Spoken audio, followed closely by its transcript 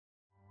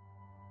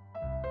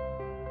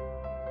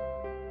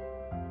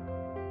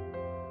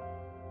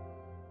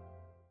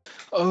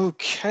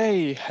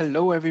Okay,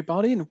 hello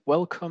everybody and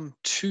welcome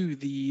to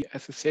the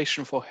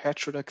Association for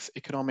Heterodox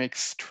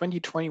Economics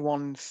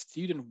 2021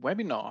 Student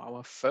Webinar,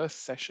 our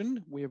first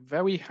session. We're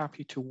very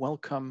happy to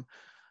welcome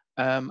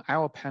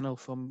our panel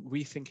from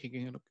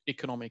Rethinking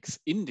Economics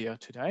India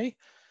today.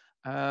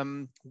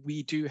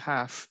 We do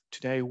have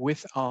today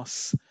with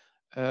us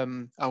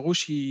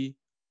Aarushi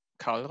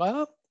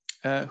Kalra,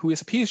 who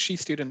is a PhD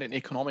student in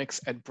economics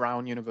at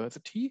Brown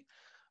University.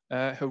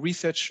 Her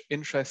research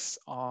interests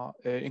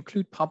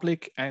include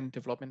public and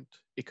development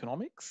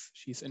economics.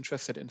 She's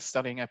interested in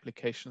studying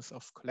applications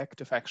of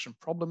collective action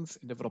problems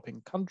in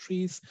developing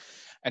countries.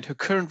 And her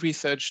current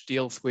research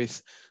deals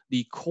with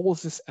the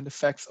causes and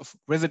effects of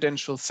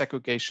residential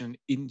segregation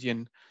in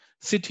Indian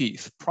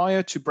cities.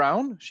 Prior to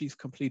Brown, she's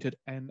completed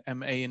an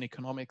MA in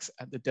economics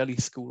at the Delhi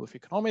School of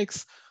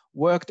Economics,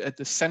 worked at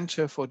the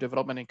Center for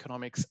Development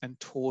Economics, and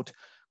taught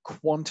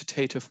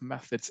quantitative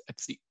methods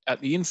at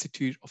the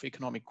Institute of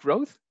Economic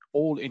Growth,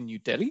 all in New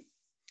Delhi.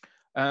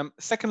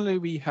 Secondly,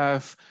 we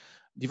have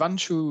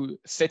Divanshu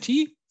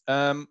Sethi,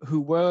 who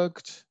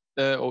worked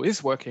or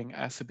is working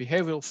as a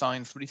behavioral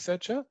science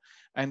researcher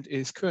and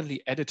is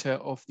currently editor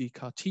of the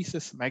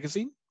Cartesius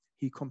magazine.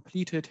 He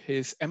completed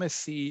his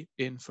MSc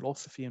in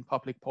philosophy and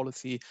public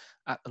policy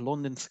at the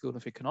London School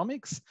of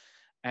Economics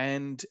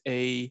and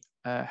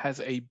has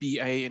a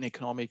BA in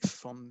economics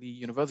from the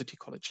University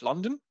College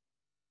London.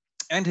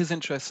 And his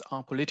interests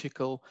are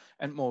political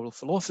and moral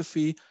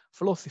philosophy,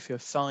 philosophy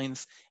of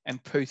science,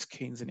 and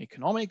post-Keynesian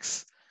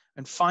economics.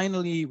 And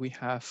finally, we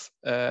have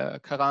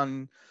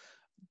Karan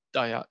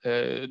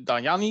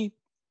Daryanani,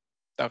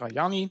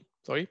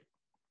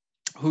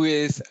 who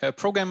is a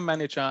program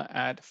manager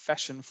at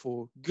Fashion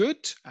for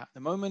Good at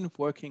the moment,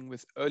 working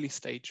with early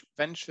stage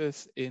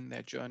ventures in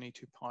their journey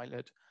to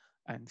pilot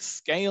and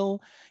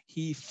scale.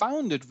 He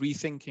founded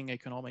Rethinking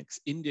Economics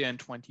India in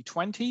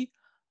 2020.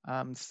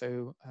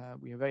 So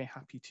we are very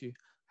happy to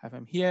have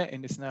him here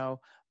and is now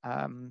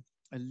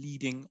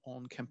leading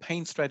on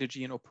campaign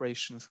strategy and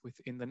operations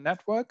within the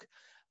network.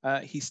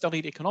 He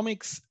studied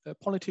economics,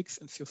 politics,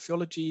 and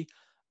sociology,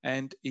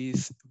 and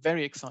is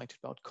very excited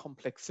about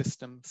complex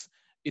systems,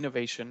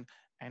 innovation,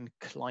 and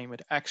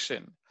climate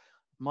action.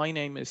 My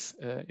name is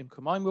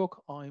Imko Meyenburg.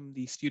 I'm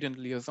the student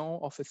liaison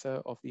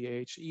officer of the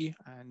AHE,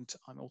 and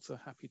I'm also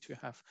happy to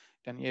have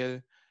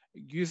Danielle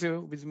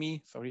Guizzo with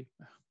me. Sorry,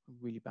 I'm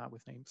really bad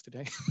with names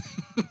today.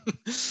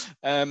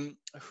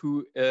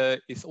 Who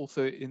is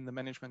also in the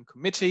management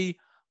committee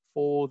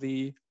for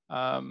the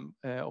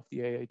of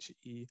the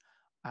AHE,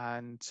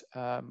 and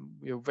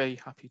we are very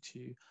happy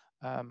to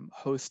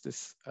host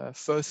this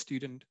first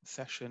student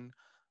session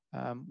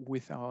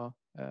with our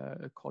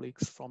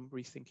colleagues from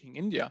Rethinking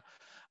India.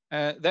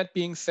 That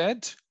being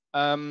said,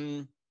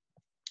 a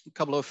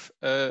couple of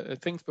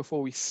things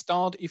before we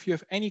start. If you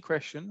have any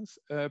questions,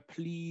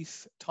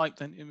 please type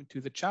them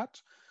into the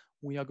chat.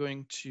 We are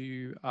going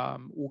to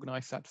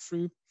organize that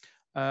through.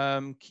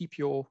 Keep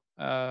your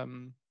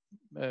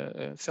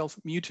self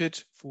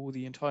muted for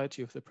the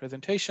entirety of the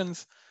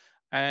presentations.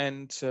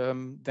 And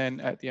then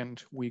at the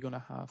end, we're going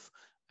to have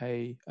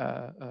a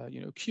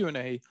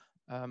Q&A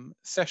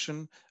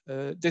session.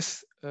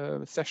 This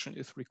session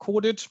is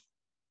recorded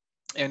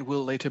and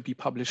will later be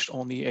published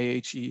on the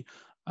AHE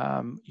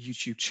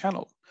YouTube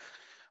channel.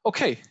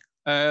 Okay,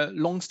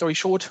 long story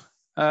short,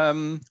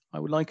 I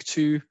would like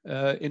to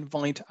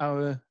invite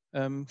our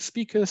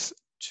speakers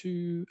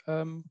to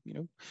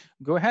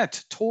go ahead,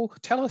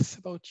 tell us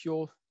about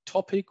your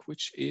topic,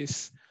 which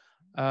is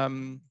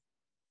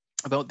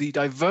about the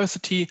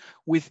diversity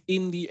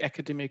within the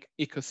academic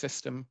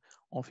ecosystem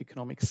of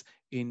economics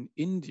in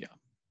India.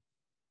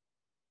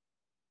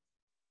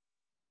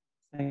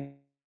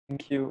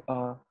 Thank you,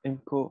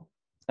 Imko.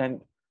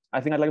 And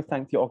I think I'd like to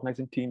thank the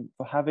organizing team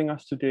for having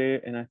us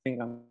today. And I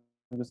think I'm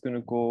just going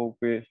to go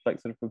with like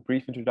sort of a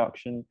brief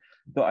introduction,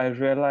 though I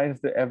realize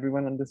that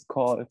everyone on this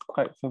call is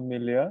quite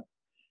familiar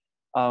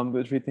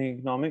with Rethinking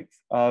Economics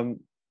and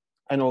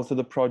also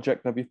the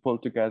project that we've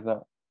pulled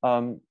together.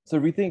 So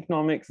Rethinking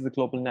Economics is a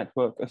global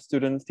network of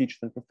students, teachers,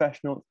 and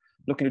professionals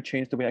looking to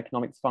change the way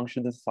economics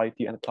functions in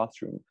society and the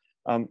classroom.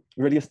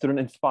 Really a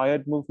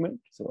student-inspired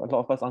movement. So a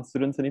lot of us aren't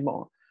students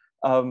anymore.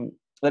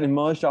 That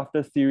emerged after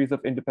a series of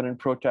independent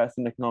protests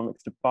in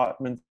economics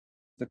departments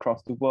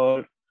across the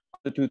world,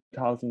 the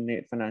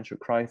 2008 financial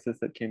crisis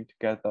that came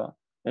together.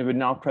 And we're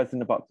now present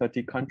in about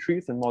 30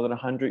 countries and more than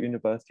 100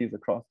 universities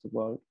across the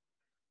world.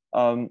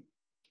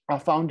 Our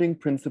founding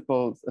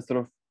principles are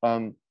sort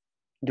of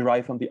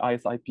derived from the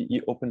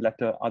ISIPE open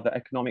letter are that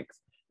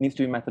economics needs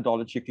to be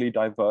methodologically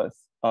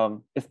diverse,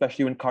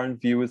 especially when current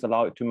views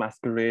allow it to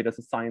masquerade as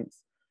a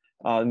science.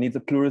 Needs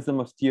a pluralism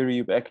of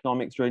theory where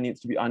economics really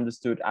needs to be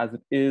understood as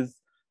it is,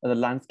 as a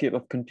landscape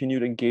of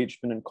continued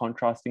engagement and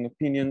contrasting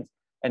opinions,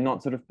 and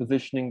not sort of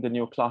positioning the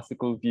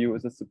neoclassical view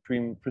as a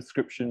supreme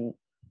prescription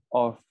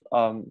of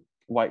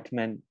white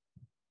men.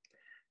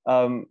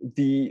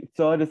 The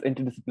third is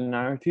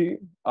interdisciplinarity,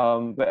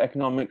 where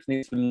economics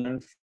needs to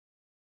learn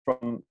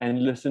from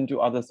and listen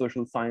to other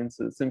social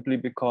sciences, simply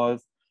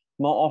because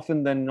more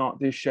often than not,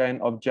 they share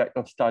an object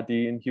of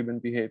study in human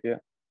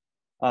behavior.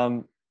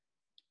 And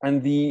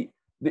the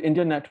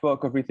India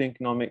network of Rethinking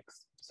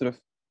Economics sort of,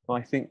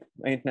 I think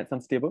my internet's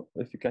unstable.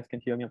 If you guys can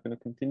hear me, I'm going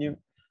to continue.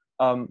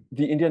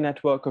 The India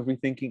network of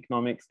Rethinking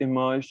Economics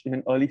emerged in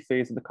an early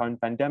phase of the current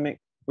pandemic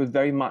with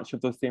very much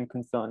of those same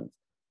concerns,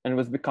 and it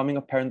was becoming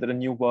apparent that a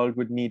new world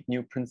would need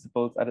new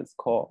principles at its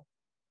core.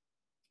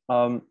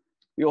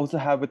 We also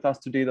have with us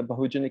today the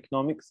Bahujan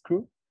Economics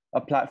crew,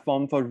 a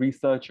platform for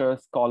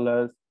researchers,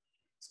 scholars,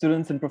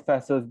 students and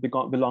professors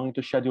belonging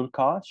to scheduled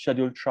castes,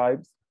 scheduled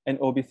tribes, and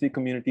OBC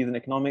communities in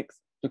economics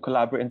to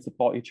collaborate and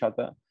support each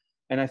other.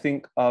 And I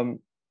think we're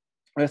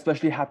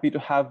especially happy to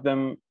have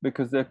them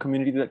because they're a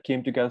community that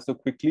came together so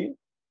quickly,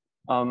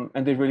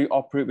 and they really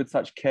operate with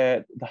such care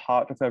at the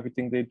heart of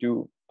everything they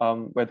do,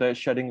 whether it's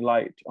shedding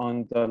light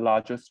on the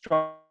larger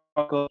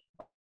struggle,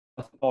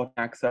 support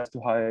access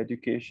to higher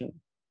education.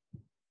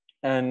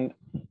 And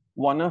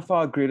one of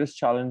our greatest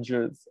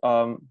challenges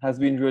has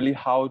been really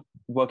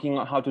working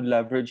on how to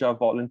leverage our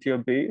volunteer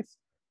base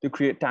to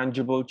create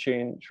tangible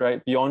change,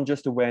 right? Beyond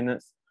just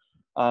awareness.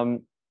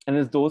 And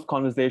it's those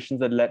conversations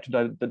that led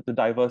to the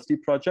Diversity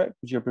Project,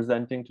 which you're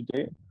presenting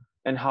today,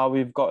 and how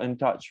we've got in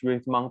touch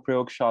with Mang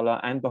Prayogshala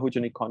and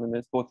Bahujan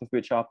Economists, both of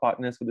which are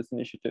partners for this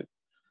initiative.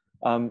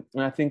 And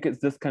I think it's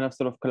this kind of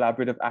sort of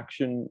collaborative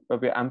action where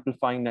we're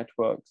amplifying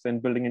networks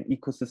and building an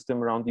ecosystem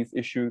around these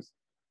issues,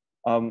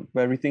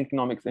 where Rethinking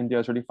Economics India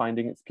is really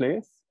finding its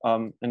place,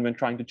 and when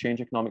trying to change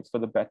economics for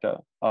the better,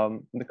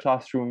 in the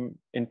classroom,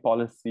 in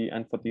policy,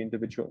 and for the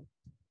individual.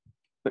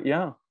 But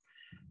yeah,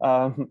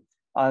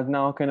 I'll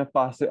now kind of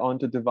pass it on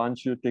to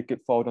Divanshu to take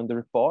it forward on the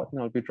report, and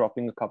I'll be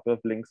dropping a couple of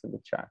links in the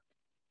chat.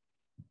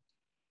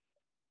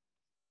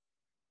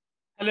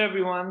 Hello,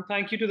 everyone.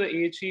 Thank you to the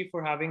AHE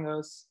for having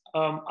us.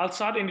 I'll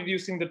start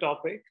introducing the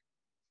topic.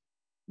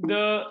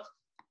 The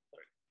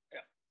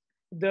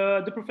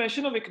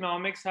profession of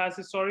economics has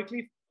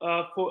historically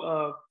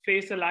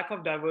faced a lack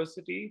of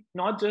diversity,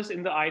 not just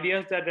in the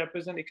ideas that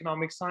represent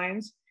economic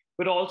science,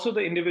 but also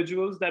the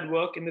individuals that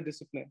work in the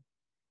discipline.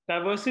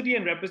 Diversity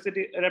and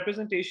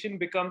representation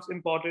becomes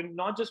important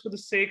not just for the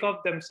sake of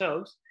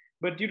themselves,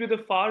 but due to the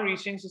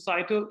far-reaching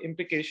societal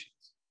implications.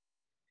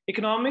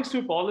 Economics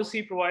through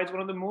policy provides one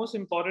of the most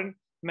important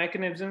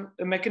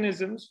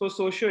mechanisms for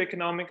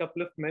socio-economic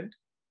upliftment.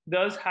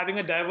 Thus, having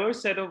a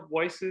diverse set of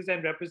voices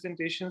and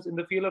representations in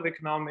the field of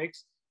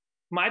economics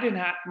might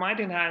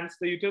enhance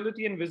the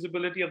utility and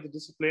visibility of the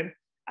discipline,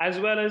 as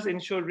well as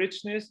ensure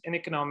richness in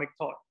economic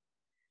thought.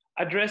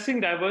 Addressing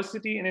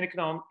diversity in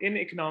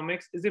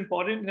economics is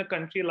important in a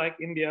country like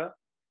India,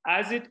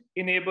 as it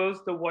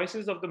enables the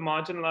voices of the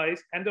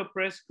marginalized and the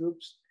oppressed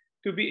groups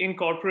to be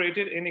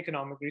incorporated in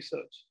economic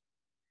research.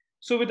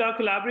 So with our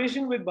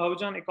collaboration with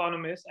Bahujan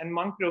Economists and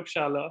Mang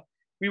Prayogshala,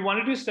 we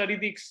wanted to study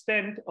the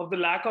extent of the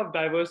lack of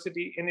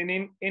diversity in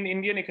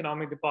Indian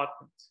economic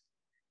departments,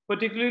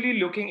 particularly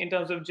looking in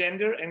terms of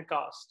gender and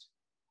caste.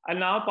 I'll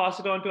now pass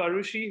it on to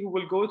Aarushi, who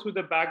will go through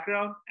the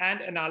background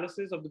and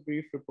analysis of the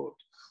brief report.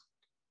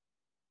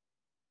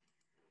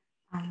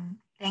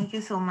 Thank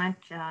you so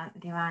much,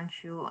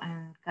 Divanshu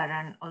and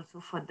Karan,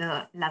 also for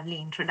the lovely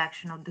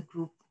introduction of the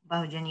group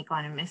Bahujan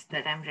Economists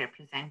that I'm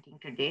representing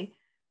today.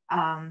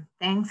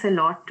 Thanks a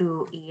lot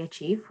to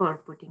AHE for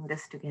putting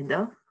this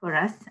together for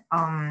us.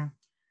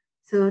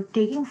 So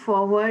taking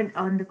forward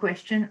on the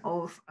question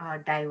of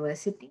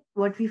diversity,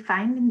 what we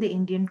find in the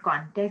Indian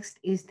context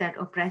is that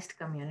oppressed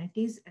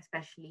communities,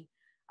 especially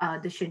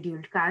the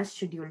scheduled castes,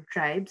 scheduled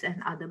tribes,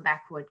 and other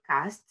backward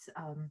castes,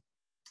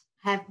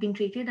 have been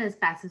treated as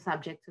passive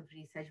subjects of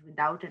research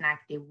without an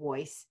active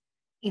voice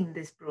in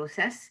this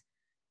process.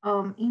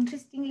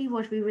 Interestingly,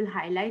 what we will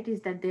highlight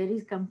is that there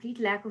is complete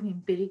lack of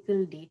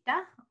empirical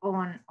data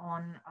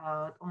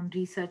on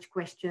research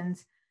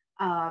questions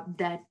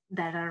that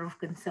are of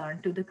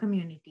concern to the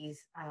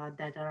communities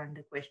that are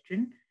under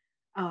question.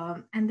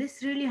 And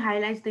this really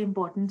highlights the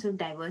importance of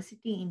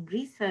diversity in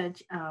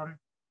research,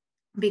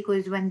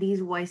 because when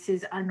these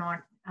voices are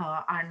not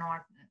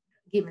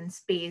given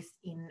space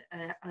in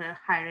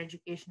higher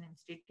education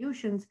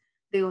institutions,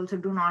 they also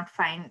do not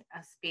find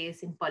a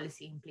space in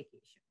policy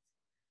implications.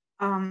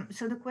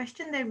 So the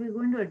question that we're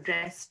going to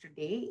address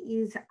today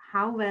is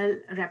how well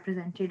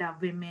represented are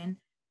women,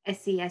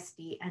 SC,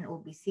 ST, and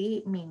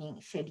OBC,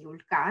 meaning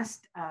scheduled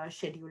caste,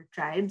 scheduled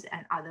tribes,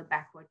 and other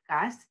backward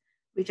castes,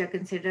 which are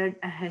considered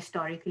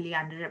historically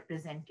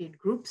underrepresented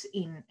groups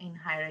in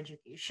higher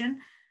education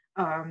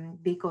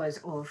because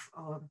of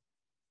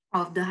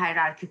the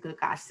hierarchical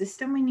caste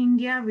system in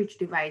India, which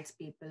divides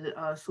people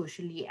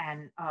socially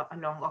and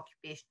along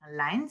occupational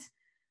lines.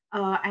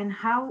 And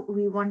how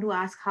we want to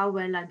ask how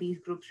well are these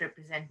groups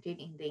represented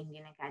in the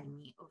Indian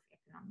Academy of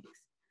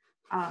Economics.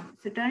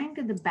 So turning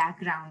to the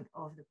background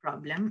of the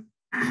problem,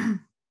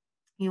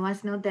 you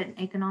must note that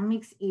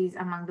economics is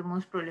among the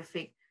most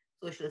prolific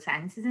social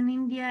sciences in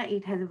India.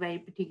 It has a very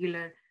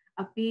particular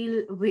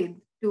appeal with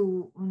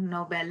two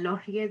Nobel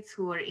laureates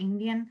who are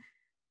Indian.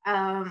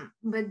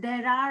 But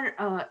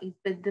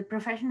the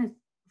profession is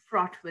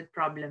fraught with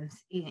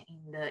problems in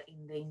the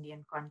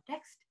Indian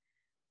context.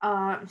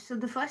 So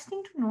the first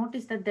thing to note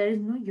is that there is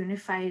no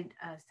unified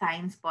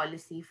science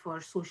policy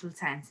for social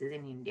sciences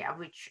in India,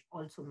 which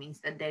also means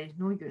that there is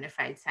no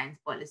unified science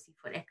policy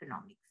for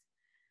economics.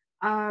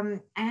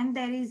 And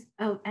there is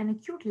an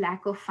acute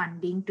lack of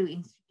funding to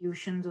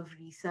institutions of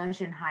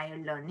research and higher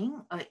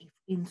learning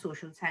in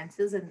social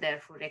sciences, and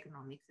therefore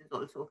economics is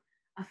also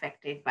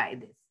affected by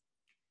this.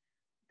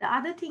 The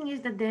other thing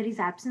is that there is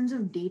absence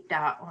of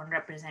data on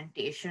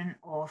representation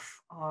of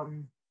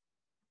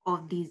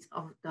the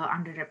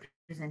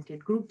underrepresented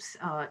groups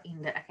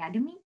in the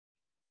academy.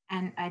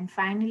 And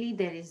finally,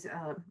 there is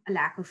a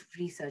lack of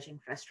research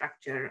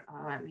infrastructure.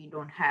 We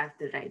don't have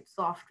the right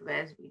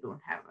softwares. We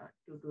don't have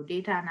to do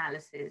data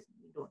analysis.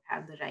 We don't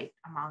have the right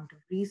amount of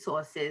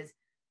resources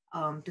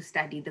to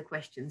study the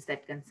questions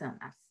that concern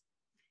us.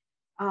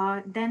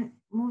 Then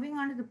moving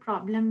on to the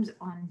problems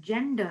on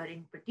gender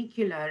in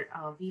particular,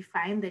 we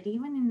find that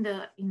even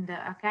in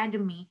the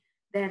academy,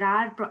 there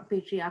are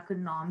patriarchal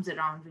norms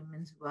around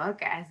women's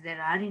work, as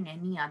there are in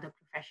any other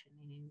profession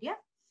in India.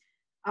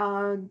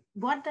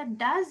 What that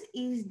does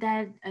is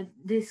that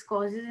this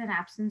causes an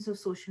absence of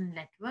social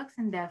networks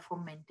and therefore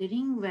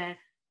mentoring, where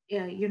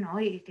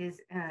it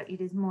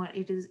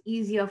is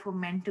easier for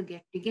men to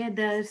get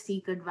together,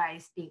 seek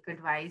advice, take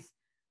advice,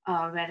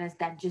 whereas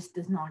that just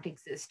does not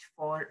exist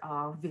for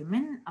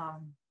women,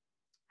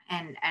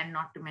 and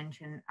not to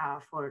mention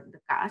for the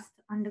caste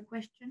under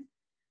question.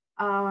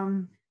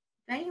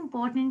 Very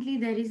importantly,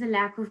 there is a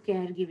lack of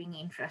caregiving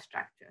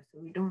infrastructure. So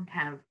we don't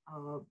have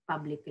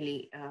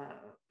publicly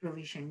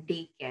provisioned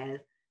daycare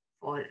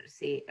for,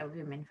 say,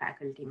 women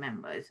faculty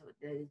members. So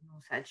there is no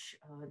such,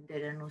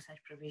 there are no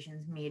such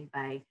provisions made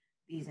by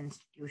these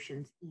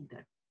institutions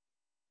either.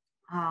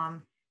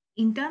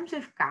 In terms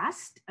of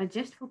caste,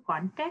 just for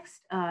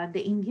context,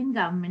 the Indian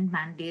government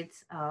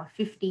mandates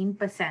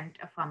 15%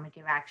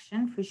 affirmative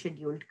action for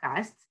scheduled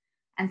castes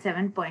and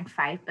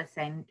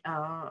 7.5%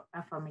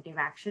 affirmative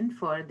action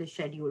for the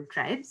scheduled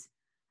tribes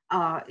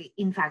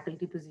in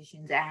faculty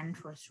positions and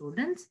for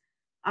students.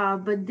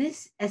 But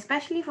this,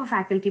 especially for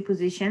faculty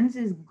positions,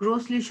 is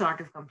grossly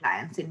short of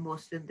compliance in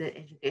most of the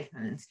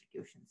educational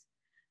institutions.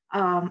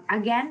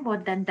 Again,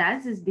 what that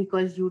does is,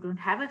 because you don't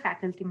have a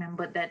faculty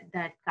member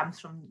that comes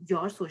from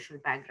your social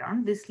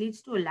background, this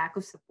leads to a lack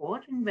of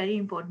support and, very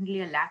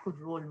importantly, a lack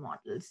of role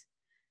models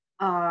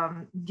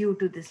due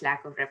to this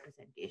lack of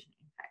representation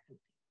in faculty.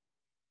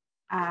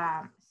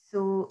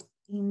 So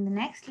in the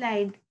next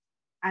slide,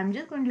 I'm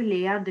just going to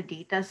lay out the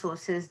data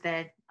sources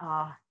that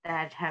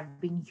have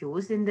been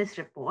used in this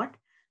report.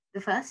 The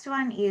first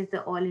one is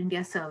the All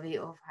India Survey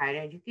of Higher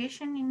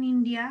Education in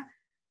India.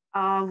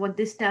 What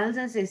this tells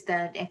us is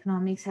that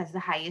economics has the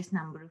highest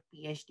number of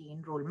PhD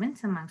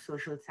enrollments among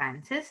social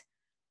sciences.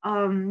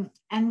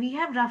 And we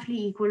have roughly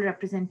equal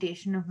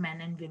representation of men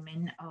and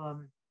women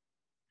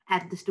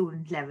at the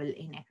student level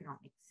in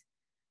economics.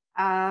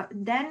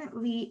 Then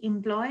we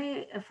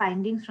employ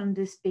findings from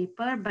this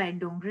paper by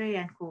Dongre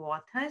and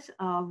co-authors.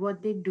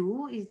 What they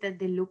do is that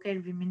they look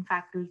at women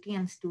faculty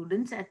and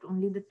students at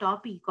only the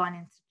top econ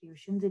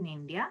institutions in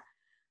India.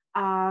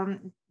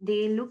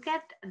 They look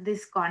at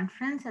this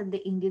conference at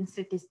the Indian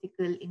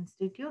Statistical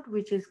Institute,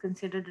 which is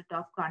considered a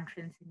top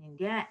conference in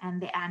India,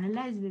 and they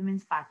analyze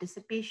women's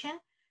participation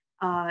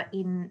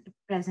in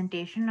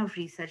presentation of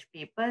research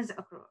papers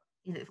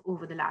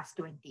over the last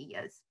 20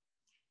 years.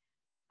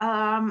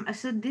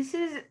 So this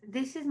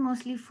is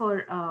mostly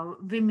for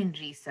women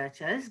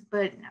researchers,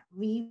 but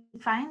we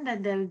find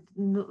that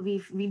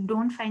we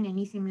don't find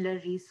any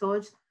similar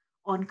research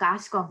on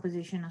caste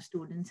composition of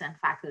students and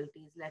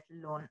faculties, let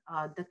alone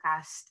the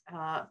caste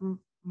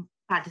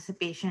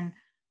participation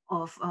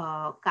of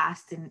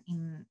caste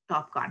in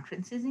top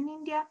conferences in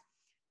India.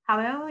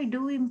 However, we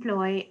do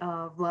employ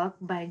work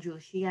by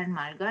Joshi and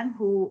Margan,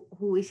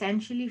 who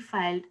essentially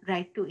filed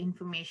Right to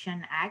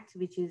Information Acts,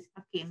 which is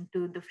akin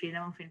to the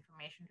Freedom of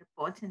Information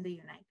reports in the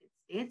United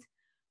States,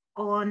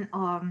 on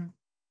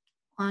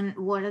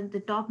what are the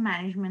top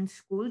management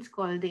schools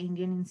called the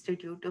Indian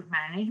Institute of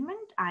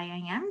Management,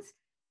 IIMs,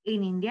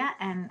 in India,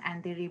 and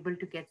they're able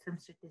to get some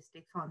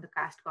statistics on the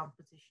caste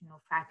composition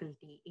of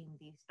faculty in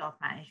these top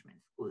management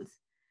schools.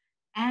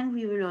 And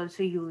we will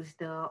also use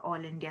the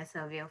All India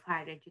Survey of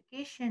Higher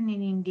Education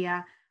in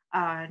India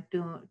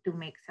to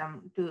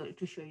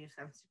show you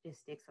some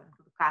statistics on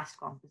the caste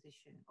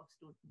composition of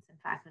students and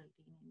faculty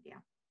in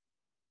India.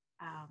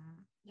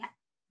 Yeah.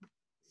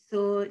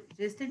 So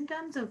just in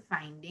terms of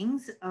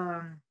findings,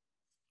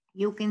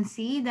 you can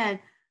see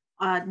that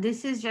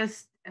this is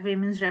just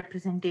women's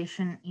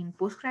representation in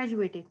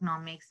postgraduate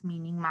economics,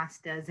 meaning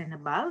masters and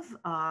above.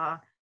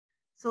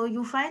 So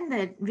you find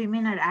that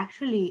women are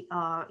actually,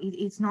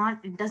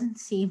 it doesn't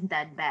seem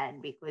that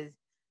bad, because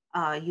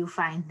you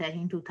find that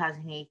in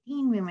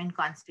 2018, women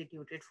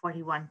constituted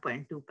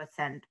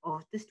 41.2%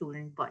 of the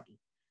student body.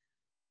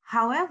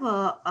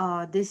 However,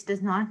 this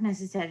does not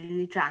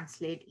necessarily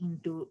translate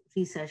into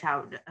research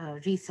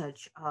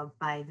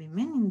by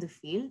women in the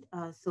field.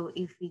 So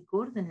if we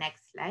go to the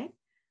next slide,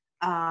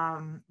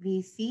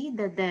 we see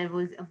that there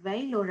was a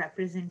very low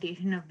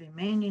representation of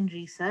women in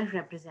research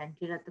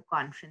represented at the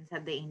conference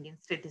at the Indian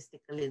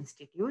Statistical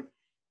Institute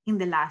in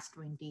the last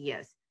 20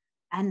 years.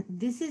 And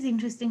this is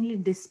interestingly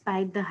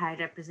despite the high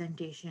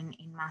representation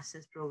in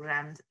master's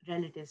programs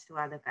relative to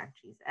other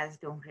countries, as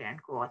Dongre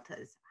and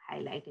co-authors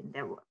highlight in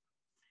their work.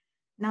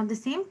 Now, the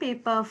same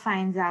paper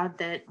finds out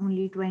that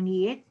only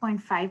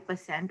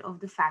 28.5%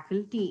 of the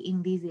faculty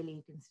in these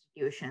elite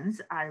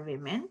institutions are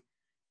women.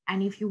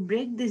 And if you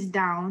break this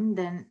down,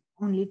 then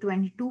only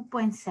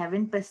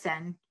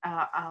 22.7%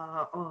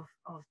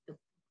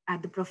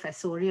 at the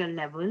professorial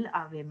level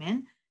are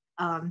women,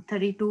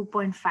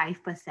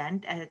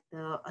 32.5% at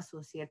the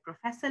associate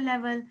professor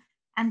level,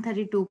 and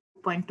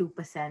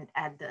 32.2%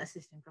 at the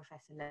assistant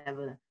professor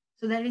level.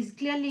 So there is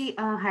clearly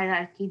a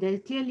hierarchy, there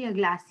is clearly a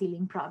glass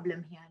ceiling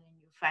problem here,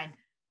 and you find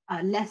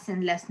less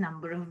and less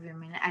number of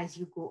women as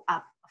you go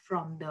up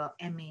from the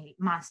MA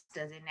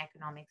masters in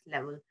economics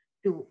level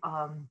to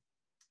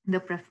the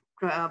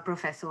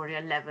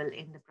professorial level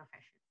in the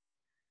profession.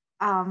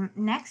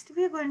 Next,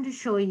 we're going to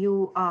show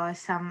you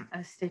some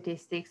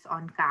statistics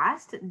on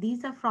caste.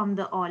 These are from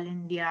the All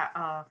India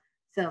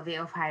Survey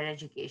of Higher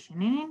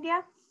Education in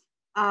India.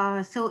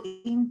 So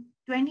in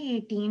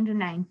 2018 to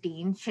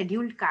 19,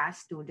 scheduled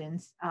caste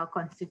students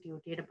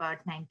constituted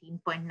about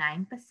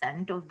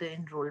 19.9% of the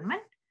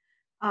enrollment.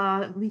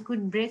 We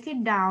could break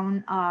it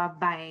down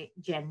by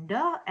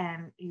gender,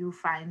 and you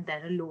find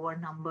that a lower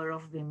number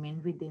of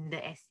women within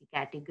the SC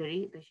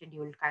category, the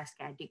scheduled caste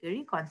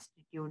category,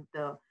 constitute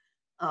the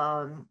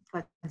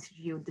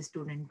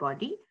student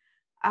body.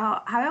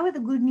 However, the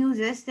good news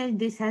is that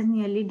this has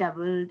nearly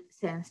doubled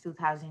since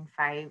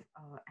 2005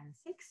 and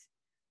 6.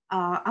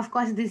 Of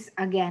course, this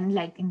again,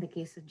 like in the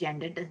case of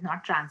gender, does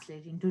not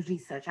translate into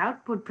research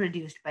output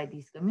produced by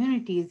these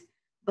communities,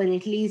 but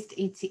at least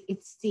it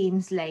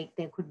seems like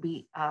there could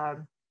be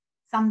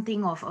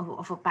something of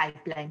a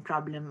pipeline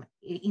problem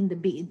in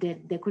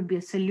there could be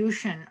a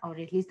solution, or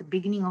at least the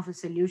beginning of a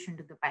solution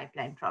to the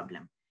pipeline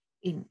problem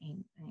in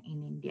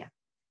India.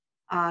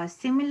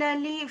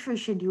 Similarly, for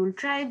scheduled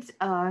tribes,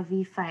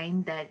 we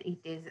find that it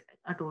is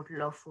a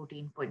total of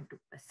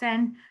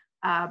 14.2%,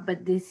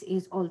 but this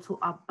is also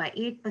up by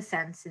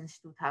 8% since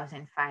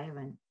 2005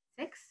 and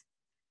 6.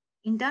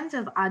 In terms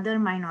of other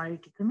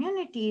minority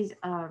communities,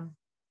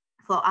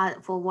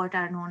 for what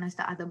are known as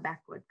the other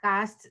backward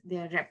castes,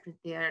 they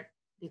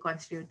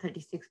constitute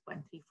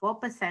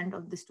 36.34%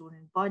 of the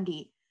student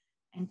body.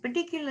 And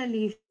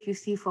particularly if you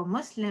see for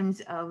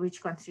Muslims,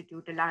 which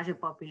constitute a larger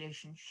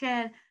population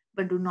share,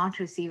 but do not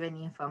receive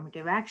any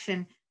affirmative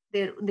action,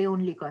 they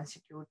only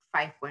constitute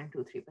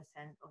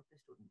 5.23% of the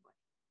student body.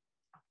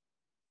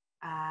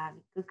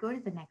 We could go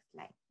to the next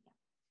slide.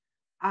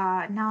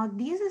 Now,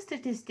 these are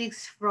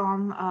statistics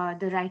from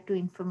the Right to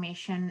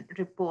Information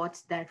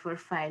reports that were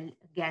filed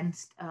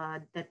against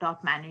the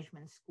top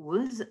management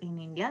schools in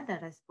India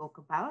that I spoke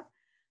about.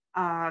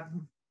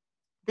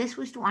 This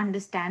was to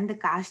understand the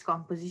caste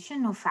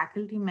composition of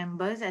faculty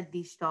members at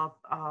these top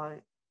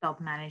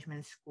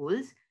management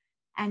schools.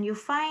 And you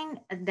find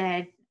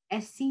that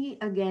SC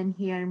again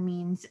here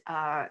means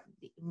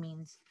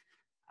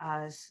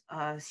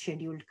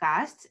scheduled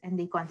castes, and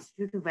they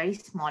constitute a very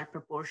small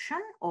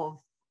proportion of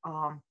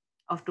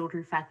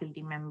total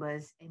faculty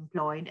members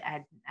employed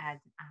at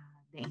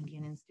the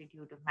Indian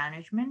Institute of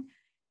Management.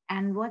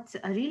 And what's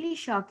really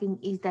shocking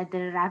is that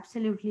there are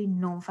absolutely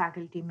no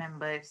faculty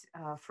members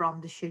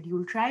from the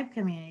scheduled tribe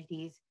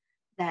communities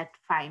that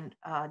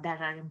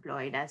are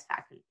employed as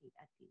faculty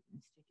at these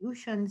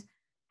institutions.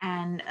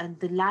 And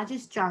the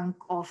largest chunk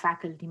of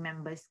faculty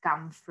members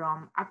come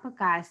from upper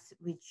castes,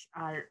 which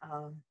are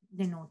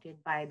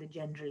denoted by the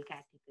general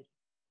category.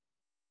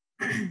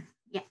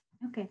 Yeah,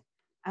 okay.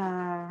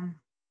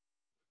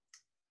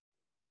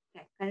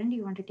 Okay, Karan, do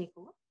you want to take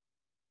over?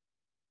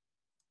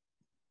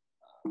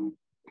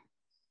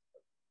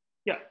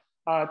 Yeah,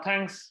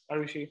 thanks,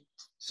 Aarushi.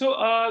 So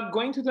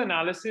going through the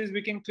analysis,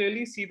 we can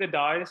clearly see the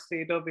dire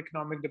state of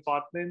economic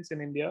departments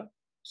in India.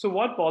 So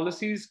what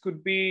policies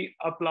could be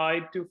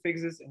applied to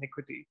fix this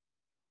inequity?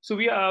 So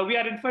we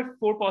identified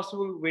 4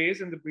 possible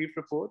ways in the brief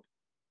report.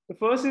 The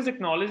first is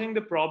acknowledging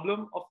the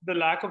problem of the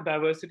lack of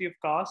diversity of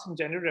caste and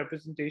gender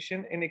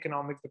representation in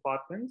economics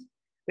departments.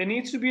 There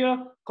needs to be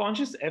a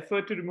conscious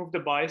effort to remove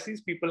the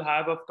biases people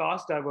have of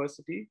caste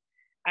diversity,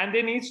 and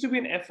there needs to be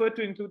an effort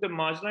to include the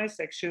marginalized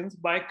sections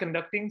by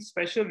conducting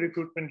special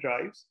recruitment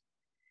drives.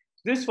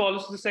 This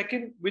follows the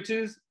second, which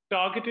is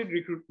targeted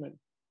recruitment.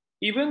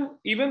 Even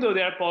though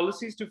there are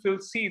policies to fill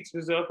seats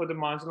reserved for the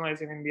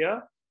marginalized in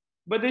India,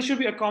 but they should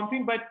be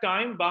accompanied by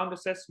time-bound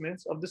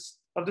assessments of the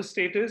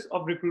status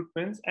of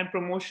recruitments and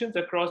promotions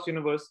across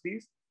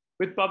universities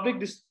with public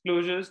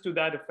disclosures to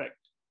that effect.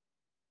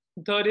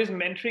 The third is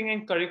mentoring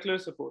and curricular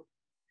support.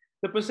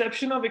 The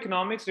perception of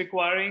economics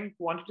requiring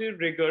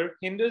quantitative rigor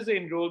hinders the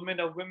enrollment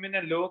of women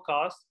and lower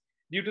castes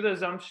due to the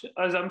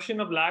assumption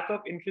of lack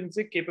of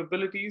intrinsic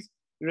capabilities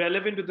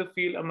relevant to the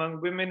field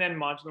among women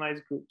and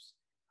marginalized groups.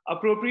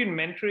 Appropriate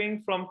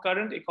mentoring from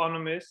current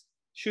economists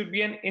should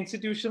be an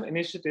institutional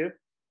initiative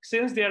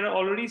since there are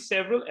already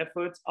several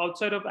efforts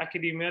outside of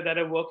academia that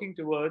are working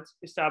towards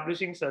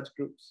establishing such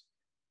groups.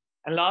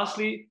 And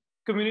lastly,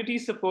 community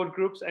support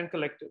groups and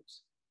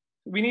collectives.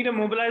 We need a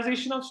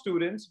mobilization of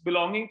students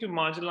belonging to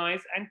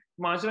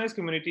marginalized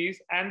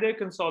communities and their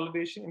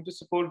consolidation into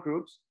support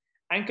groups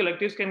and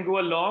collectives can go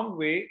a long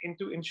way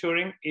into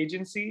ensuring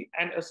agency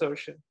and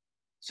assertion.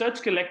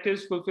 Such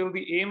collectives fulfill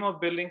the aim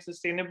of building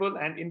sustainable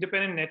and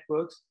independent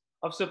networks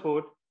of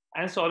support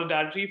and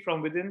solidarity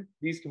from within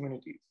these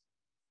communities.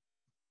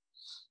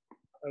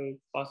 I'll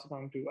pass it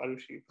on to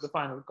Aarushi for the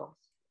final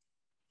comments.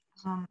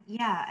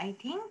 Yeah, I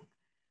think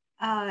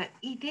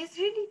it is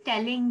really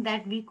telling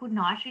that we could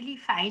not really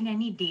find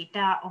any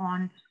data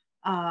on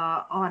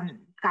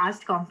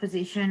caste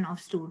composition of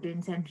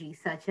students and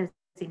researchers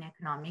in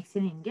economics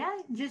in India.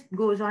 It just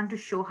goes on to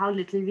show how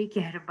little we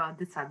care about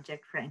the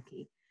subject,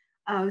 frankly.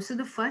 So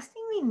the first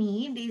thing we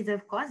need is,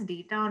 of course,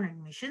 data on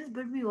admissions,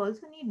 but we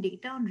also need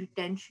data on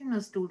retention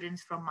of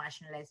students from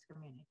marginalized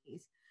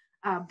communities.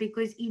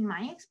 Because in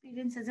my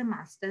experience as a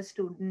master's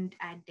student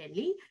at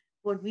Delhi,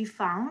 what we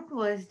found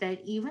was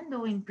that even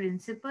though in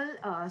principle,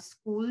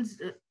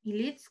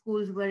 elite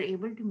schools were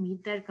able to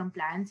meet their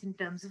compliance in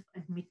terms of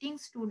admitting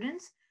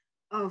students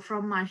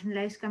from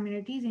marginalized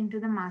communities into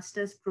the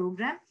master's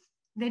program,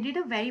 they did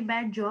a very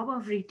bad job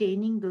of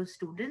retaining those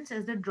students,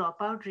 as the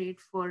dropout rate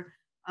for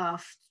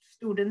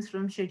students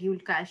from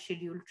scheduled castes,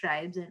 scheduled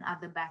tribes, and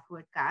other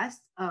backward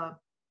castes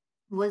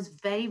was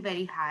very,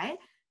 very high,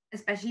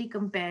 especially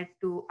compared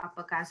to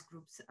upper caste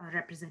groups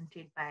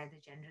represented by the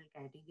general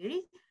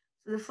category.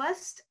 So the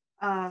first,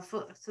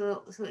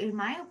 so in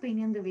my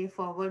opinion, the way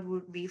forward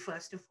would be,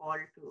 first of all,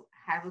 to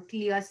have a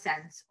clear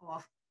sense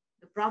of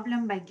the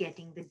problem by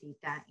getting the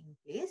data in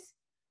place.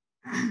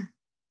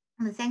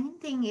 The second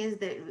thing is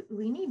that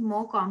we need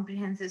more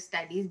comprehensive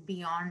studies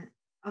beyond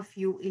a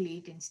few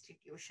elite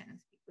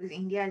institutions, because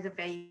India is a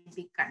very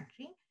big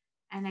country.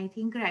 And I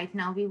think right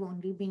now we've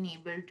only been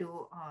able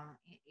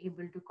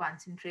to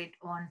concentrate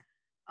on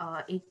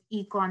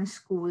econ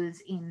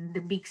schools in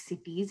the big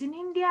cities in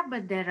India,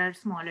 but there are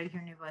smaller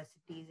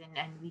universities,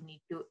 and we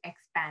need to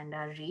expand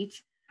our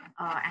reach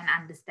and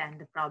understand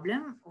the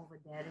problem over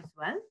there as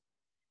well.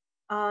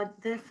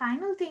 The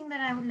final thing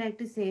that I would like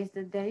to say is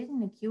that there is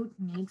an acute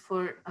need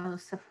for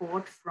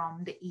support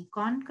from the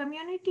econ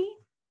community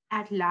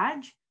at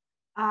large.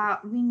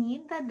 We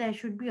need that there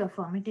should be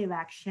affirmative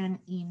action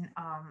in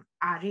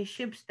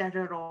RA-ships that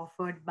are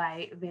offered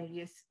by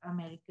various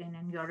American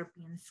and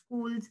European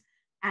schools,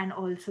 and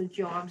also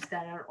jobs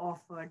that are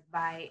offered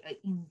by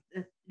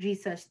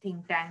research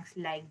think tanks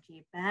like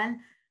JPAL.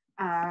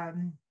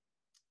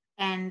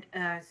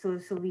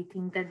 So we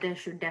think that there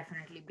should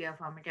definitely be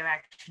affirmative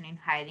action in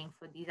hiring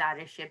for these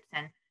RA-ships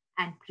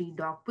and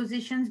pre-doc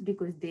positions,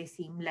 because they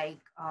seem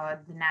like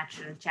the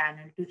natural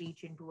channel to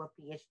reach into a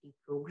PhD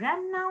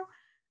program now.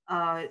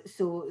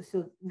 So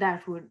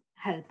that would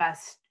help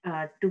us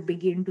to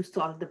begin to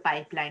solve the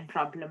pipeline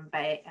problem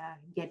by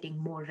getting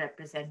more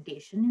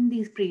representation in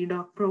these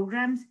pre-doc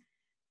programs.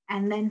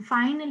 And then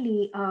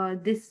finally,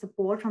 this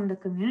support from the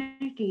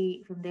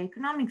community, from the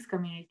economics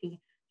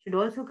community, should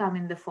also come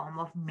in the form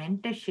of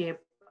mentorship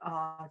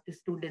to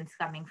students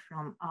coming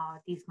from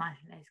these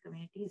marginalized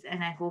communities.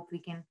 And I hope we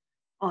can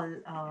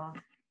all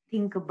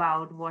think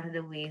about what are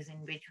the ways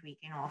in which we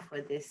can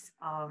offer this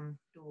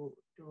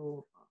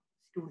to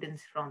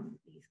students from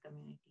these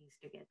communities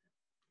together.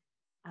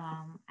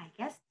 I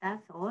guess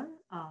that's all.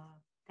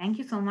 Thank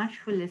you so much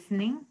for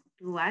listening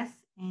to us,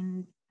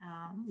 and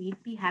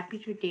we'd be happy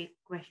to take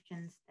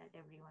questions that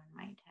everyone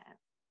might have.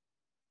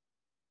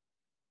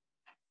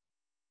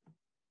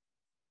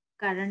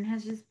 Karan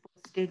has just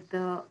posted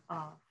the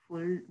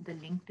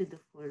link to the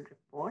full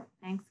report.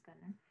 Thanks,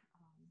 Karan.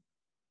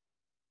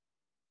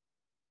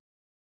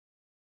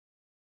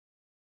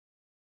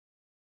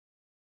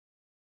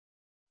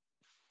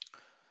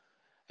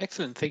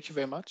 Excellent. Thank you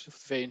very much.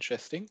 It's very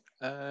interesting.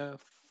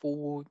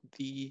 For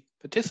the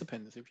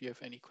participants, if you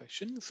have any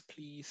questions,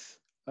 please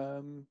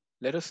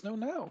let us know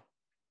now.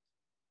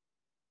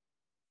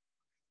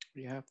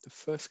 We have the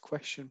first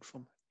question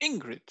from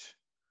Ingrid.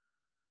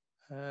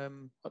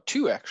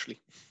 Two, actually,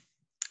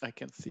 I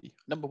can see.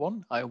 Number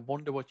one, I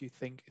wonder what you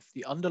think is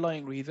the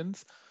underlying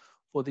reasons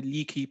for the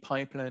leaky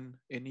pipeline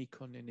in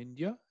econ in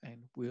India,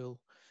 and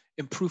will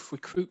improve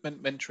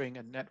recruitment, mentoring,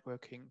 and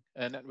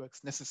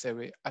networks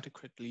necessary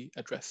adequately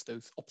address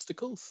those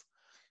obstacles?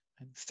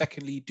 And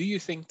secondly, do you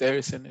think there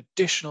is an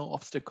additional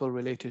obstacle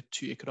related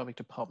to economic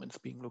departments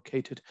being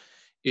located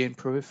in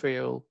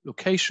peripheral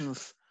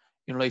locations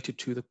related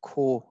to the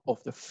core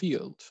of the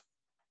field?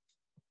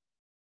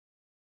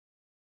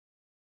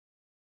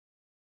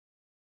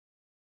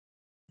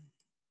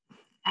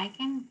 I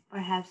can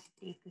perhaps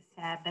take a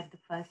stab at the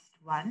first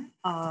one.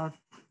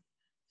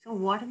 So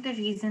what are the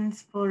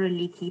reasons for a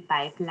leaky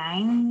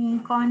pipeline in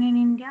econ in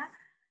India?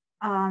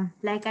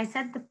 Like I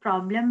said, the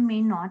problem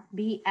may not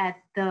be at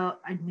the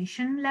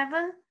admission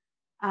level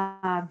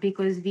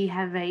because we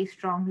have very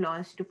strong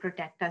laws to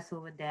protect us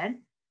over there.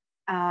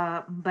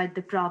 But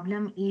the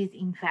problem is,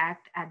 in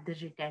fact, at the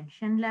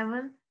retention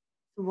level.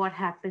 So what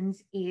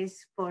happens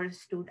is for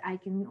student, I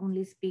can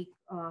only speak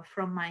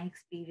from my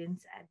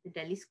experience at the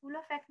Delhi School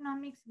of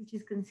Economics, which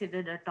is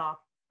considered a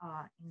top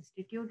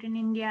institute in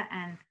India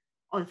and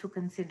also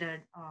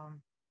considered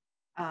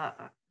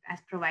as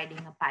providing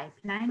a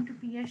pipeline to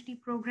PhD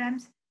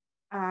programs.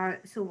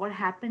 So what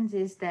happens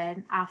is that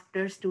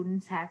after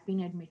students have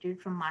been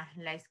admitted from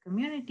marginalized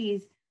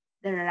communities,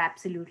 there are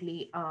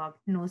absolutely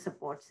no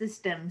support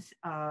systems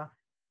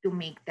to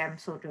make them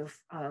sort of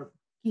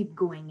keep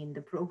going in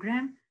the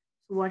program.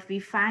 So what we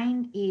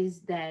find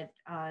is that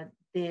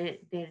the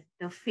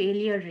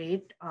failure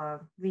rate,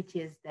 which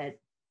is that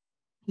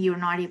you're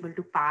not able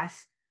to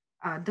pass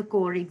the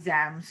core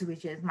exams,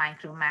 which is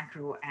micro,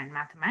 macro, and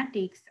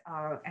mathematics,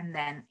 and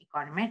then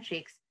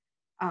econometrics.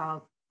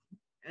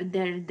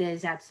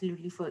 There's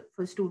absolutely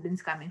for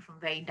students coming from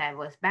very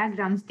diverse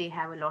backgrounds, they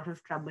have a lot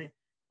of trouble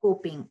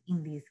coping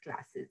in these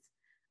classes.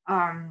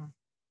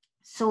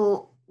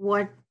 So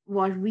what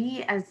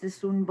we as the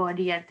student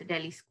body at the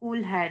Delhi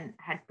school had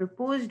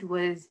proposed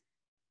was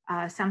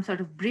some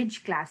sort of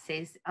bridge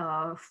classes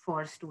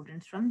for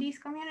students from these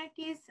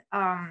communities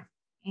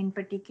in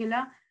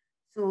particular.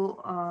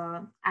 So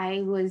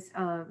I was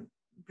a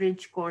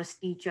bridge course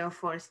teacher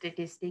for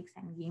statistics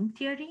and game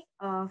theory,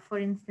 for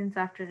instance,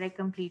 after I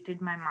completed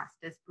my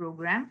master's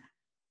program.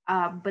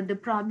 But the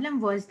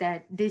problem was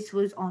that this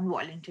was on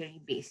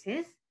voluntary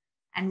basis.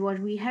 And what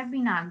we have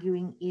been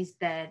arguing is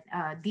that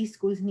these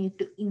schools need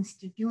to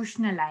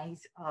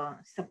institutionalize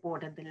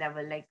support at the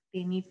level, like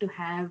they need to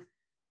have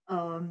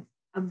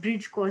a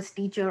bridge course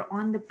teacher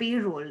on the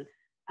payroll,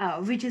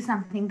 which is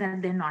something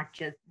that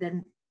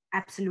they're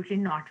absolutely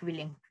not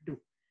willing to do.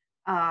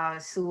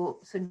 So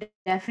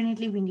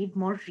definitely we need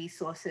more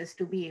resources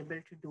to be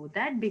able to do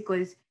that,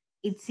 because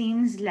it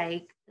seems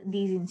like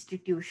these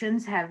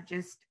institutions are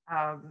just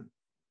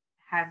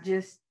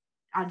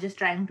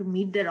trying to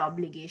meet their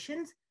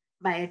obligations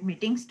by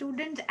admitting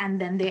students,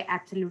 and then they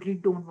absolutely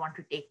don't want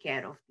to take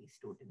care of these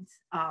students.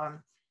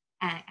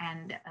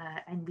 And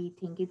we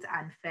think it's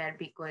unfair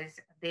because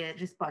the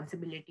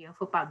responsibility of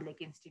a public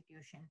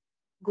institution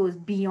goes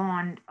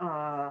beyond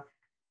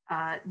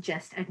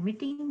just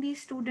admitting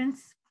these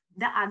students.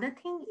 The other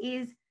thing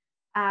is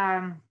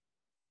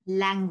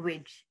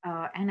language,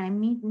 and I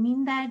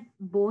mean that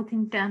both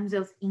in terms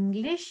of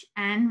English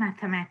and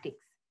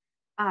mathematics.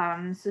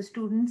 So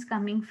students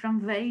coming from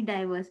very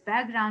diverse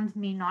backgrounds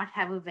may not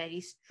have a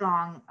very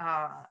strong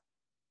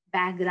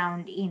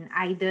background in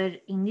either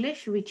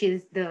English, which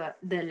is the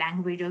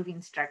language of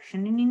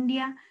instruction in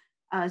India.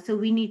 So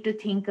we need to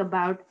think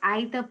about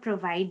either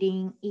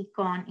providing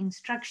econ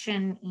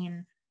instruction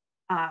in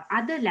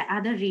other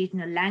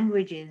regional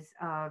languages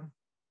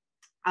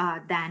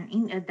than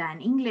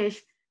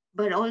English,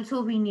 but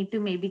also we need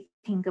to maybe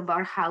think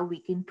about how we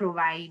can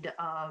provide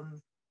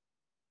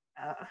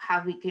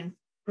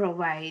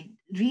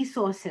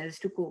resources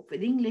to cope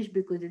with English,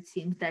 because it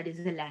seems that is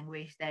a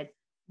language that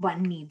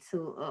one needs.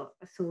 So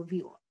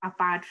we,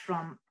 apart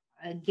from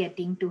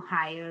getting to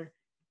hire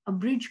a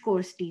bridge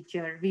course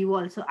teacher, we've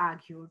also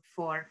argued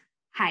for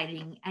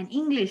hiring an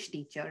English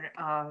teacher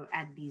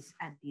at these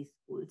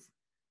schools.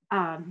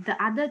 The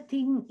other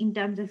thing in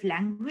terms of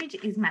language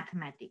is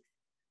mathematics.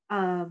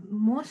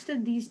 Most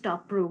of these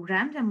top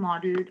programs are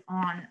modeled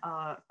on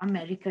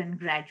American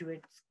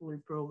graduate school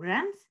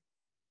programs,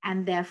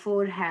 and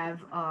therefore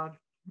have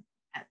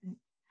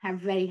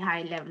very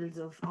high levels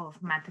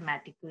of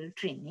mathematical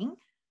training,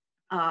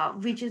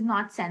 which is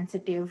not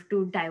sensitive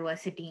to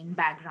diversity in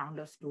background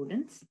of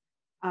students.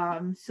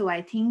 So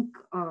I think,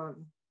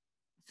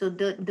 so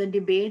the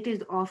debate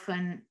is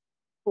often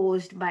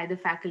posed by the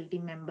faculty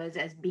members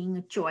as being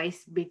a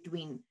choice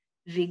between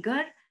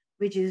rigor,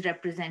 which is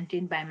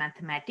represented by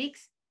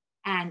mathematics,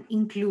 and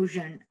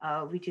inclusion,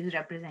 which is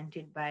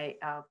represented by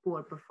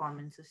poor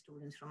performance of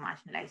students from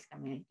marginalized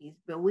communities.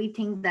 But we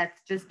think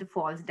that's just a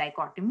false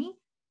dichotomy,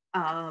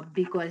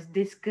 because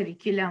this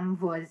curriculum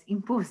was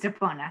imposed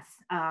upon us.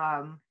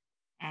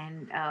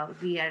 And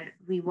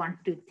we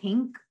want to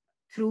think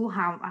through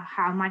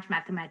how much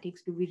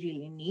mathematics do we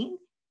really need.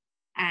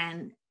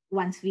 And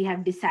once we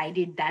have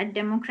decided that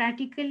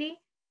democratically,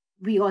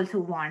 we also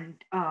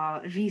want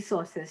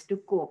resources to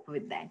cope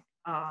with that.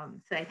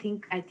 So I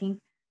think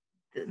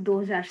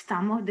those are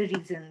some of the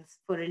reasons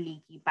for a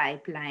leaky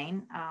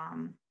pipeline.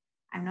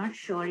 I'm not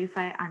sure if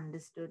I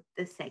understood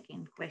the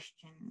second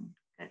question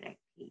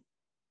correctly.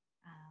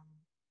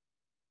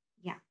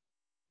 Yeah,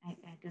 I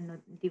don't know,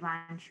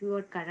 Divanshu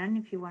or Karan,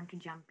 if you want to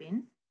jump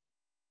in.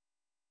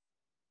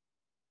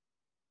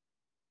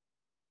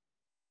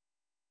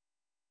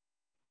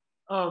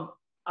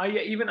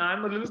 Even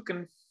I'm a little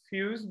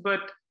confused,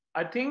 but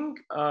I think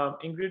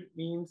Ingrid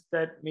means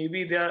that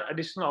maybe there are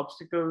additional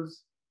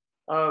obstacles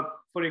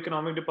for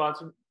economic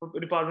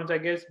departments, I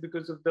guess,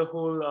 because of the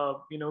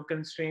whole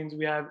constraints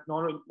we have,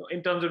 not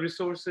in terms of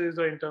resources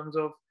or in terms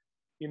of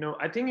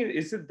I think,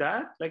 is it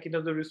that, like, in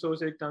terms of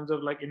resources, in terms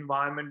of like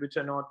environment which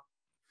are not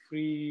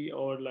free,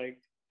 or like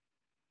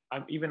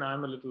I'm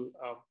a little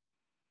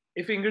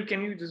if Ingrid,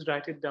 can you just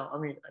write it down? I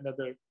mean,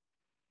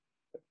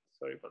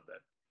 sorry about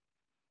that.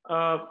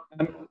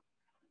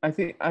 I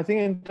think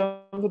in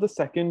terms of the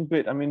second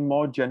bit, I mean,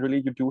 more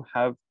generally, you do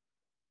have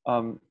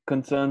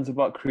concerns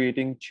about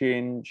creating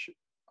change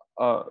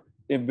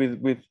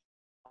with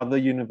other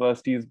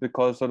universities,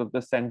 because sort of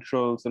the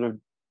central sort of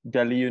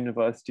Delhi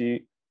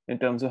University, in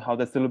terms of how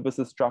the syllabus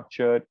is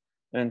structured,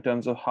 and in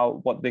terms of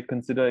what they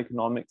consider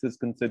economics is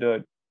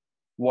considered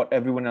what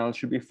everyone else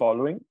should be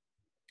following.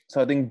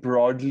 So I think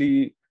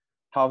broadly,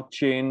 how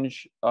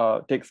change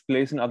takes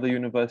place in other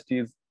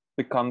universities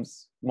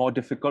becomes more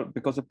difficult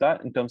because of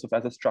that, in terms of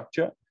as a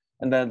structure.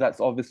 And then that's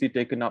obviously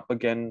taken up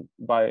again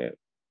by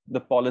the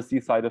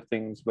policy side of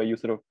things, where you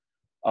sort of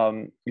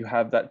you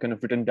have that kind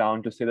of written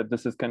down to say that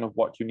this is kind of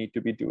what you need to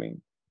be doing.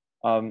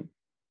 And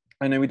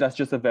maybe that's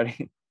just a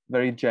very,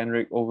 very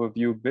generic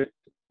overview bit,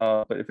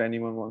 but if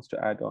anyone wants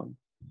to add on,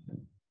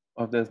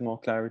 or if there's more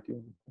clarity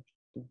on the question.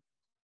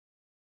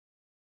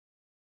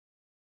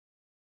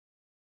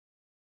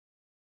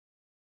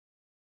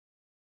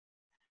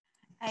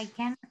 I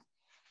can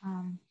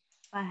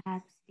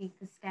perhaps take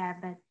a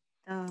stab at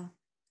the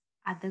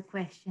other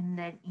question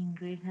that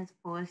Ingrid has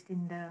posed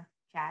in the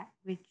chat,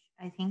 which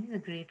I think is a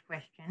great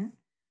question.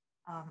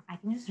 I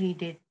can just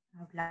read it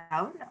out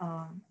loud.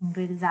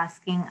 Ingrid is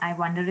asking, I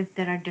wonder if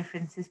there are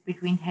differences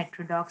between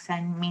heterodox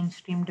and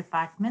mainstream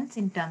departments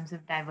in terms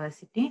of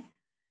diversity,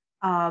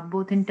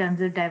 both in terms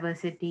of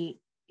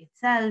diversity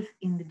itself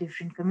in the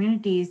different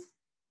communities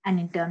and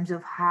in terms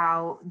of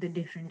how the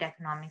different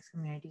economics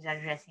communities are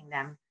addressing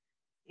them.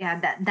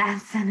 Yeah,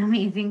 that's an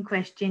amazing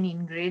question,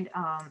 Ingrid,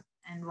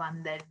 and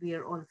one that we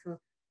are also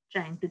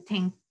trying to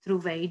think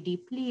through very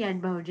deeply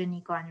at Bahujan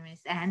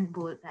Economists and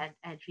both at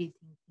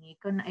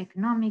Rethinking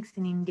Economics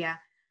in India.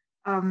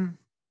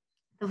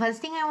 The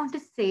first thing I want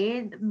to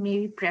say,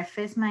 maybe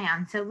preface my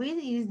answer with,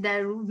 is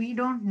that we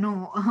don't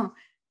know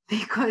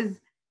because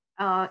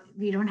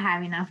we don't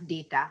have enough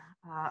data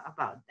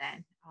about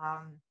that.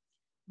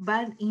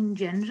 But in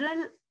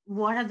general,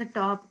 what are the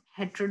top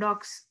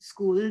heterodox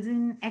schools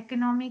in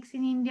economics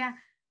in India?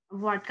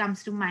 What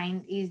comes to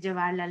mind is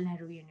Jawaharlal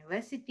Nehru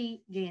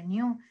University,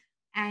 JNU,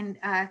 and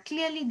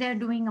clearly they're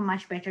doing a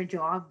much better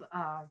job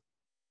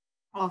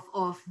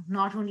of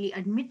not only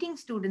admitting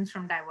students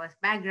from diverse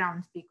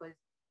backgrounds, because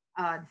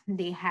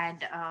they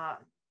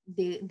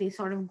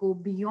sort of go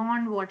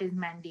beyond what is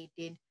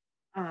mandated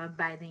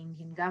by the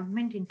Indian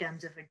government in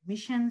terms of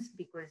admissions,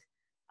 because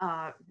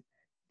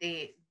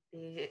they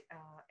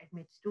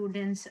admit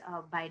students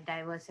by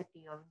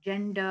diversity of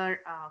gender,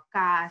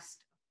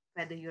 caste,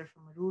 whether you're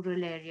from a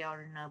rural area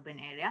or an urban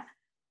area.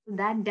 So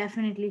that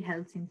definitely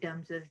helps in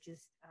terms of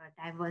just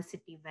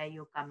diversity where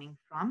you're coming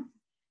from.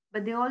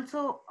 But they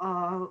also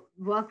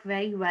work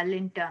very well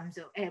in terms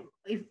of,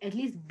 if at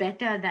least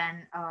better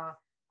than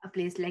a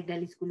place like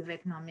Delhi School of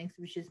Economics,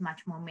 which is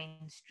much more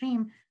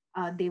mainstream.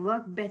 They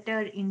work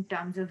better in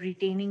terms of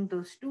retaining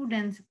those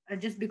students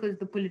just because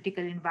the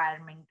political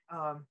environment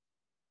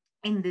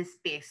in this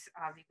space,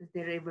 because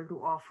they're able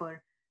to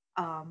offer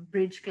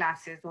bridge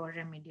classes or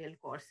remedial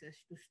courses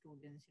to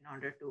students in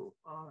order to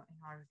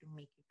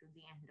make it to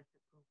the end of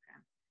the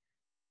program.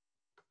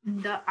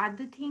 The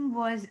other thing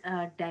was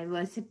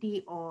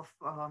diversity of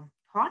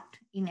thought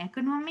in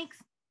economics.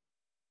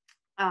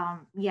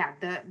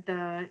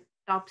 The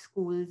top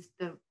schools,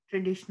 the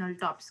traditional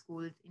top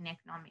schools in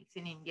economics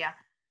in India,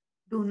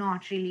 do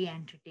not really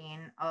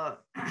entertain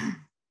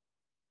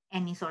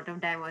any sort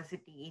of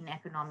diversity in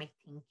economic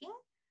thinking.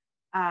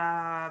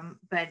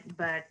 But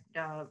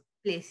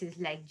places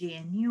like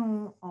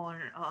JNU or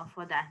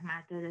for that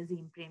matter,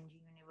 Azim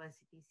Premji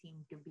University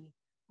seem to be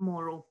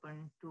more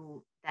open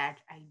to that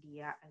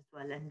idea as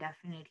well. And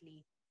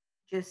definitely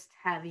just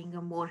having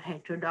a more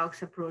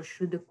heterodox approach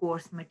to the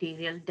course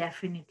material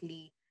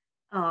definitely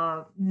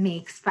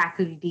makes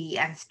faculty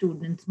and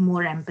students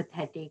more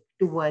empathetic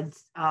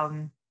towards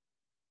a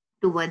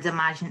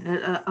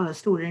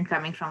student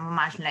coming from a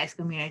marginalized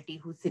community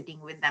who's sitting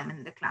with them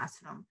in the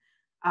classroom.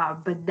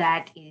 But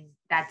that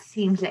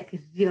seems like a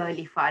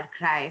really far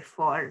cry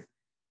for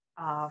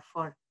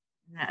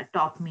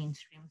top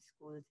mainstream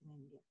schools in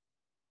India.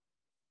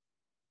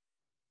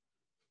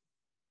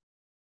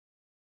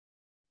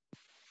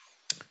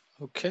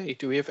 Okay,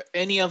 do we have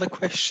any other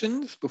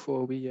questions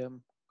before we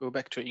go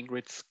back to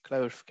Ingrid's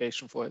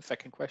clarification for a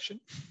second question?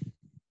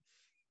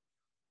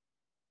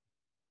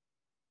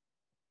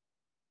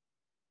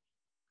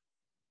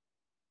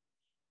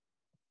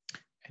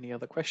 Any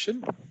other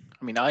question?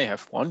 I mean, I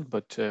have one,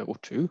 but or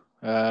two.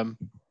 I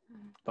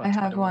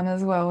have one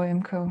as well,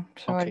 Imko.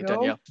 Shall I go?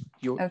 Danielle,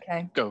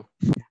 okay. Go.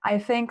 I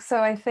think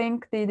so. I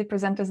think the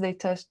presenters, they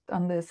touched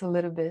on this a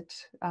little bit,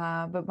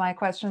 but my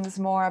question is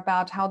more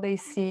about how they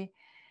see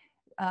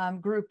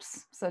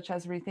groups such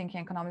as Rethinking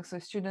Economics, so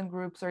student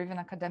groups or even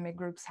academic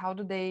groups. How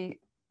do they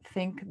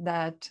think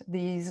that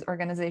these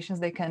organizations,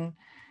 they can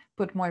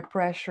put more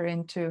pressure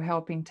into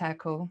helping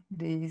tackle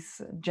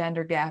these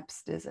gender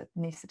gaps, these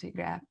ethnicity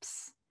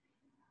gaps?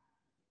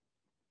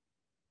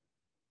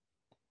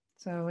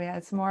 So yeah,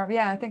 it's more,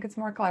 I think it's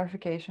more a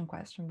clarification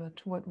question,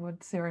 but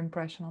what's your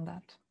impression on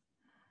that?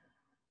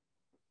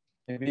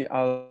 Maybe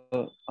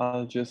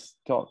I'll just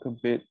talk a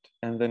bit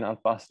and then I'll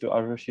pass to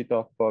Aarushi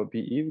talk about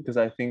BE, because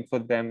I think for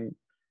them,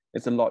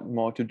 it's a lot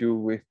more to do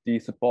with the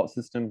support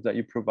systems that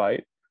you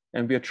provide.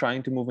 And we are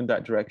trying to move in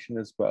that direction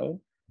as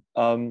well.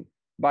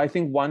 But I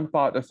think one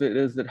part of it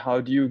is that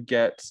how do you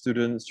get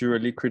students to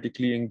really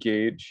critically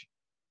engage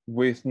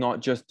with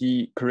not just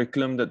the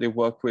curriculum that they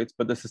work with,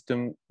 but the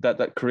system that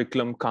that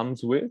curriculum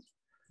comes with.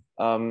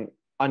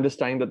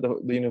 Understanding that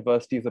the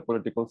university is a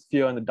political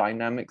sphere and the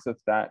dynamics of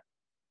that.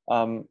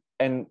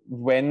 And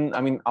when,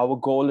 I mean, our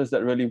goal is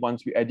that really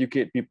once we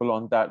educate people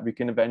on that, we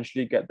can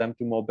eventually get them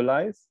to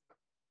mobilize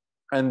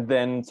and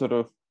then sort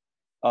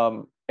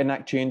of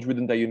enact change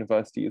within their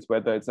universities,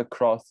 whether it's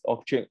across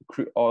or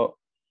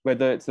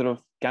whether it's sort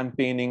of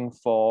campaigning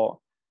for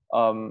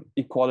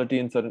equality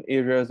in certain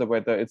areas, or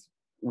whether it's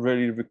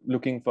really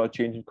looking for a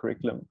change in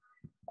curriculum.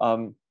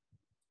 And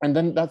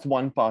then that's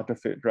one part of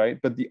it, right?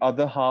 But the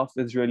other half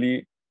is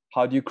really,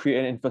 how do you create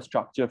an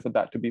infrastructure for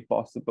that to be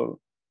possible?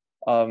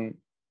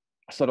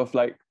 Sort of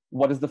like,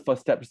 what is the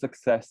first step to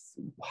success?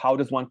 How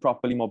does one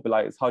properly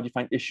mobilize? How do you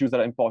find issues that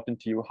are important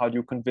to you? How do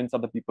you convince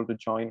other people to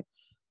join?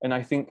 And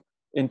I think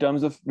in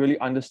terms of really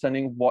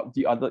understanding what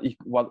the other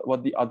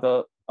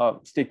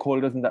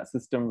stakeholders in that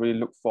system really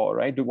look for,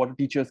 right? What do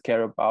teachers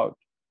care about?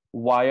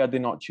 Why are they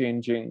not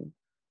changing?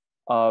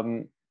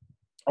 Or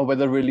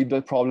whether really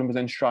the problem is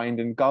enshrined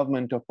in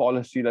government or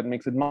policy that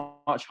makes it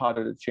much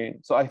harder to change.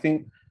 So I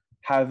think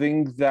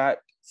having that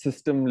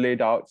system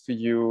laid out for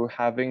you,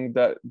 having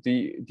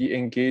the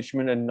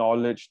engagement and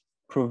knowledge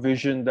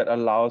provision that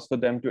allows for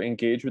them to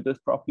engage with this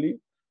properly,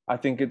 I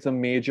think it's a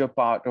major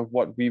part of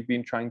what we've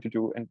been trying to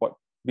do and what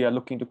we are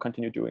looking to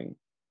continue doing.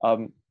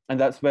 And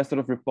that's where sort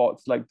of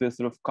reports like this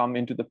sort of come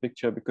into the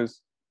picture,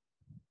 because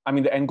I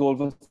mean, the end goal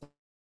for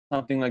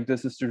something like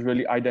this is to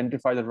really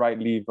identify the right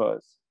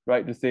levers,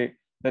 right? To say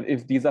that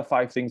if these are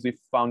 5 things we've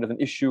found as an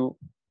issue,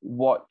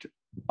 what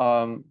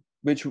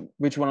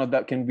which one of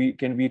that can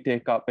we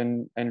take up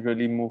and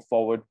really move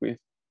forward with?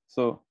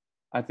 So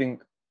I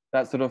think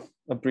that's sort of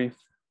a brief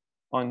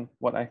on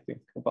what I think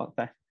about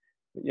that.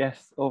 But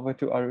yes, over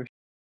to Aarushi.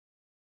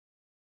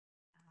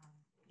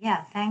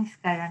 Yeah, thanks,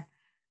 Karan.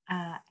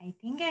 I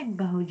think at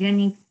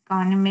Bahujan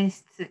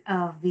Economists,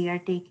 we are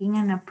taking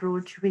an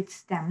approach which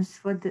stems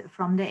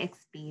from the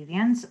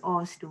experience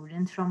of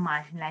students from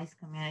marginalized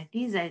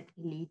communities at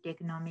elite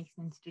economics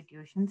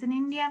institutions in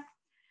India.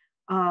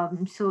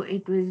 So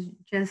it was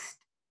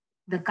just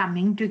the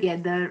coming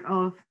together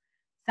of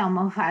some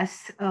of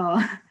us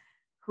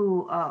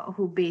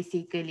who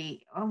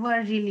basically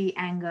were really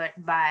angered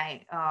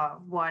by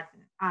what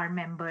our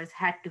members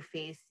had to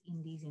face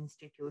in these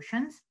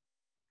institutions.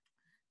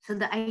 So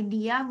the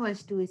idea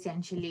was to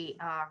essentially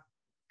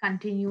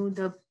continue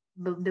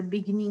the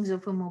beginnings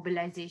of a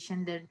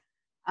mobilization that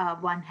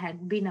one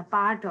had been a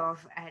part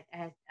of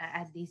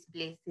at these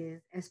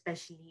places,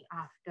 especially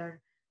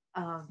after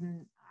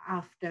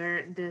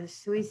the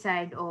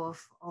suicide of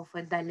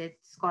a Dalit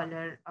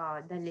scholar,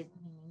 Dalit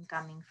meaning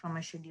coming from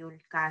a scheduled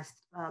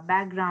caste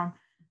background.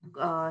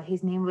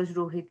 His name was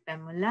Rohit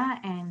Pemula,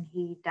 and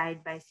he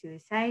died by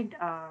suicide,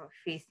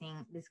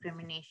 facing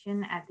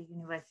discrimination at the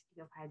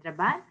University of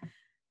Hyderabad.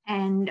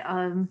 And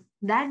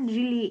that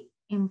really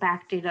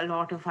impacted a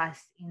lot of us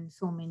in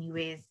so many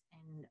ways.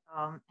 And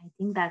I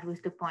think that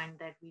was the point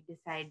that we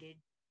decided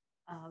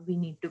we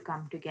need to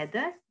come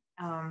together.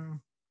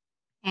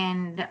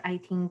 And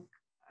I think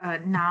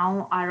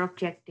now our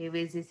objective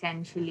is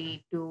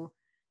essentially to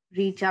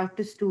reach out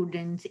to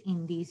students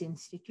in these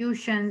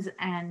institutions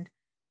and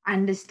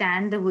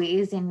understand the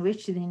ways in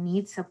which they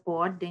need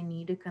support, they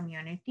need a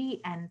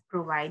community, and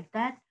provide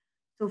that.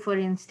 So for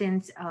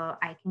instance,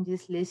 I can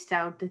just list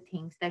out the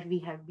things that we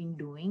have been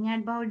doing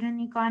at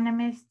Bahujan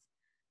Economists.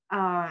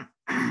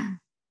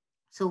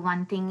 So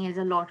one thing is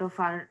a lot of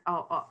our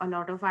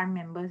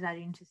members are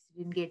interested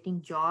in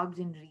getting jobs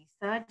in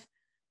research.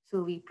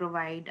 So we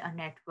provide a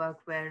network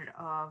where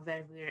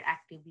we're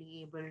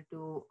actively able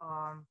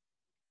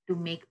to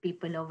make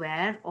people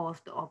aware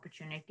of the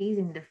opportunities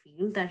in the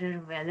field that are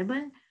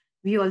available.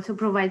 We also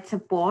provide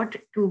support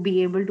to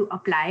be able to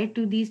apply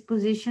to these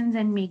positions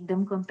and make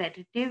them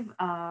competitive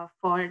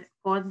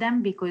for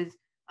them, because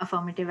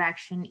affirmative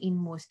action in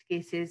most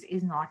cases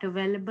is not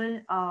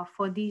available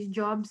for these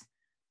jobs.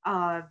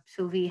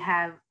 So we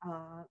have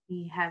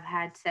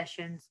had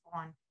sessions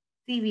on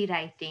CV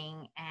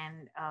writing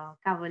and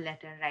cover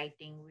letter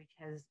writing, which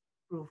has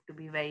proved to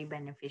be very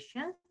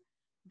beneficial.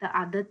 The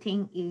other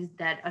thing is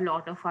that a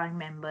lot of our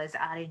members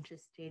are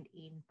interested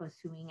in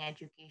pursuing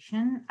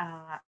education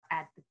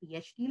at the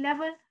PhD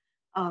level.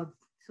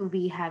 So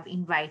we have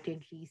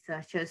invited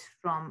researchers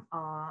from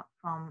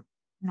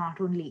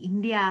not only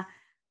India,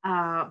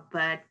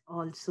 but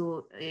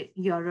also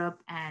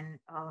Europe and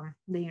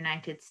the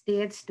United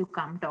States to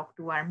come talk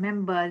to our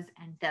members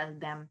and tell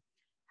them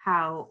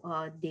how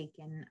they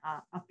can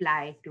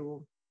apply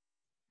to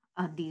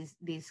these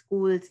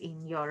schools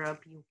in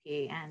Europe,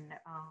 UK, and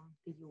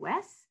the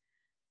US.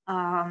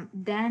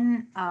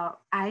 Then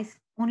I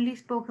only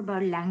spoke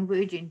about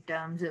language in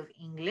terms of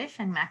English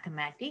and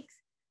mathematics,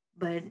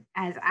 But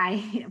as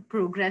I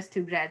progressed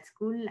through grad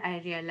school,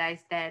 I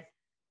realized that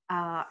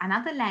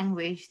another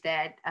language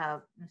that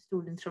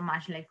students from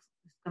marginalized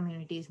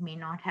communities may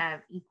not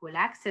have equal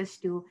access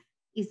to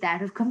is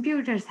that of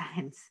computer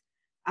science.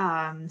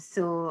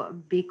 So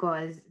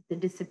because the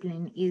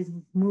discipline is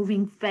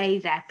moving very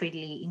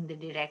rapidly in the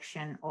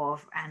direction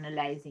of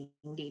analyzing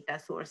data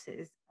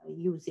sources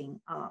using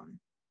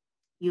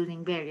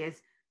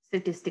various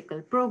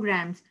statistical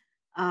programs,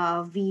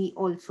 we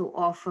also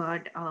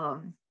offered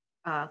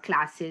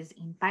classes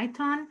in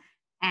Python,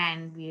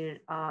 and we're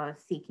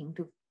seeking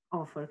to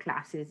offer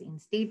classes in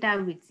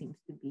Stata, which seems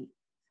to be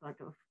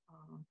sort of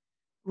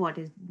what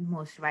is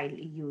most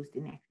widely used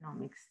in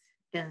economics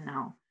till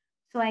now.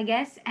 So I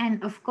guess,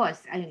 and of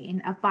course, I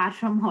mean, apart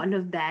from all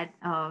of that,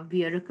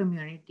 we are a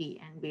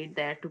community and we're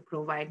there to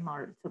provide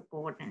moral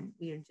support, and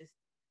we're just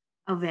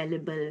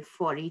available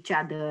for each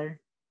other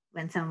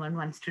when someone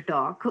wants to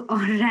talk or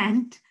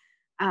rant.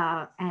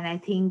 And I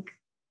think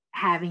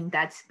having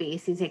that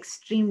space is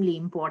extremely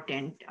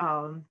important.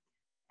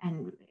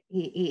 And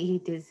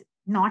it is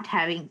not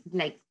having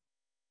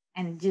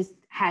and just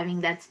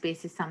having that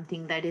space is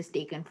something that is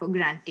taken for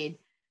granted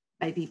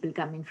by people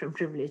coming from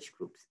privileged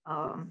groups.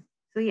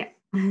 So yeah.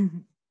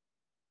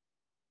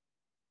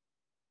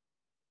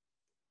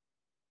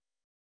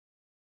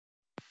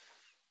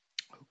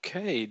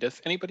 Okay, does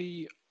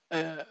anybody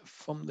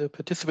from the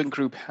participant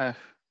group have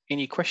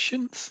any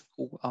questions?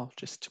 Or I'll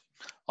just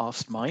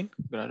ask mine,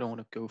 but I don't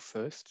want to go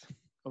first,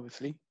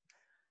 obviously.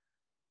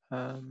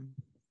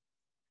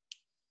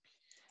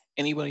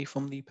 Anybody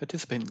from the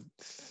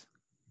participants?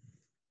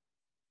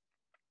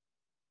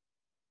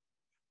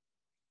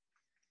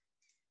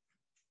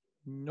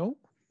 No?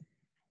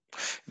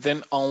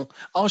 Then I'll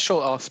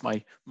ask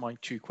my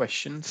two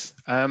questions.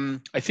 I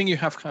think you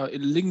have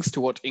it links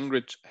to what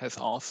Ingrid has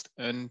asked,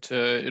 and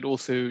it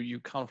also you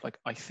kind of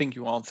I think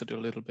you answered a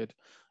little bit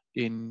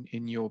in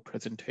your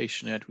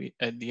presentation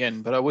at the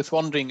end. But I was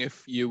wondering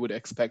if you would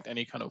expect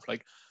any kind of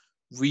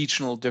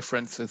regional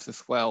differences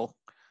as well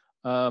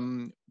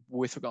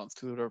with regards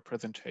to the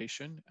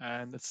presentation.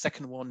 And the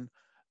second one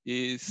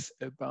is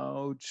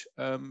about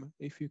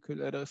if you could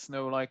let us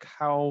know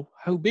how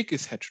big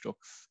is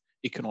heterodox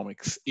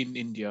economics in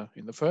India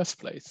in the first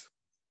place?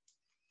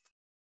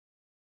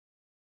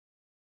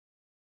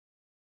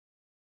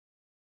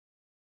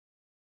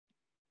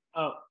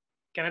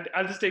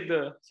 I'll just take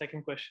the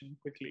second question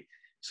quickly.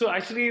 So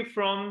actually,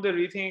 from the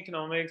Rethinking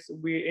Economics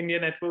India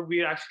network,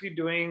 we're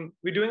doing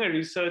a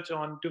research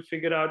on to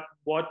figure out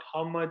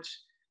how much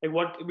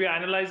what we're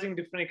analyzing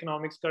different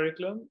economics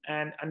curriculum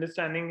and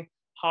understanding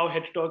how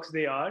heterodox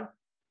they are.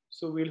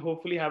 So we'll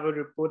hopefully have a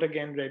report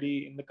again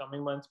ready in the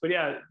coming months. But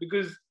yeah,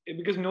 because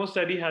no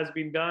study has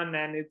been done,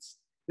 and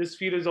this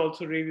field is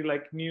also really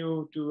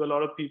new to a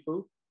lot of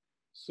people.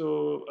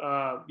 So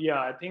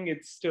yeah, I think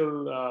it's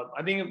still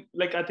I think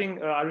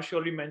Aarushi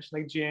already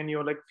mentioned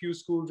JNU, few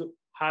schools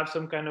have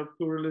some kind of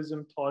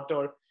pluralism thought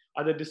or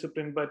other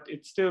discipline, but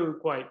it's still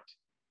quite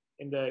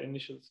in the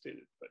initial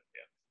stages. But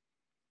yeah.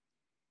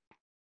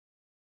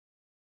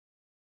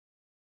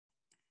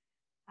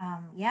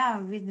 Yeah,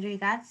 with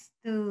regards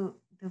to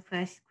the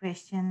first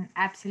question,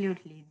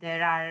 absolutely,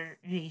 there are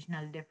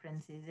regional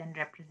differences in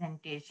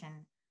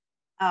representation.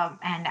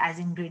 And as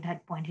Ingrid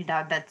had pointed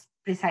out, that's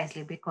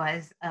precisely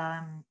because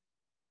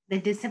the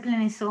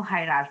discipline is so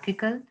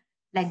hierarchical.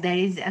 There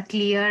is a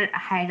clear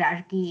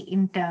hierarchy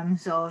in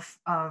terms of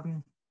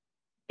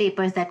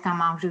papers that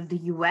come out of the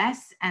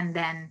US, and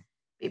then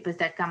papers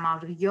that come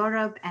out of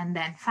Europe, and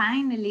then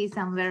finally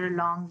somewhere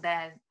along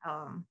that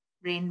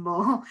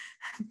rainbow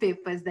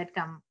papers that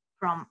come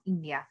from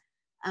India,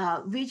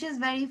 which is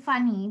very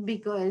funny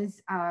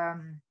because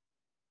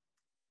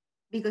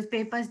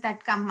papers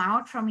that come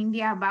out from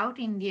India about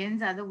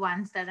Indians are the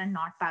ones that are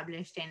not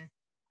published in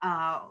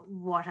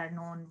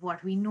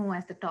what we know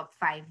as the top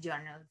 5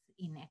 journals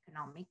in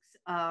economics.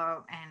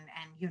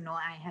 And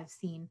I have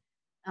seen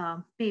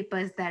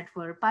papers that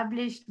were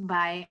published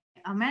by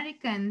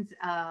Americans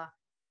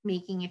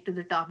making it to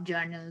the top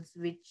journals,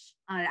 which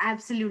are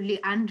absolutely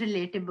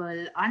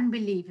unrelatable,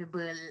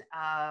 unbelievable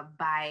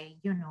by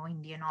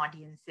Indian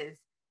audiences.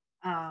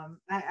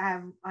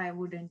 I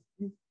wouldn't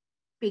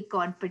pick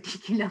on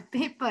particular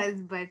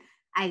papers, but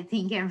I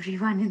think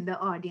everyone in the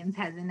audience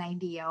has an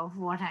idea of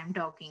what I'm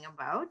talking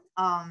about.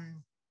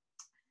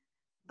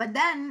 But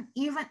then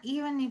even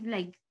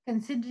if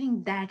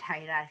considering that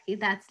hierarchy,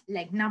 that's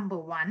number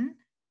one,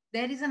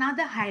 there is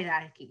another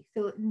hierarchy.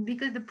 So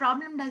because the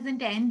problem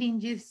doesn't end in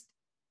just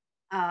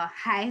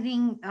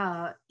hiring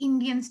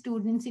Indian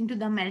students into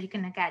the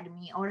American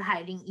Academy or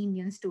hiring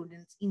Indian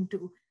students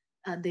into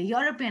the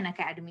European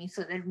Academy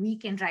so that we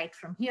can write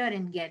from here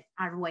and get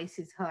our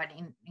voices heard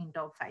in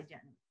top 5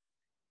 journals.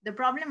 The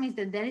problem is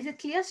that there is a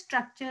clear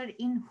structure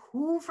in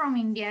who from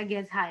India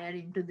gets hired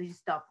into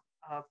these top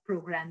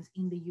programs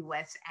in the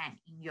US and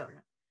in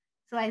Europe.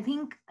 So I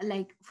think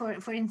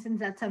for instance,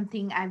 that's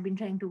something I've been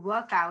trying to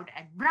work out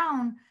at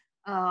Brown,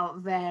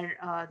 where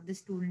the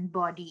student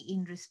body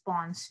in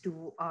response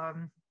to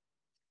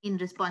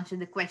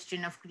the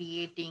question of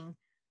creating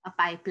a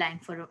pipeline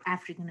for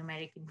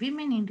African-American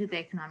women into the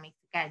Economics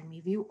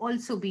Academy. We've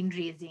also been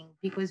raising,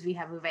 because we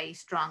have a very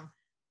strong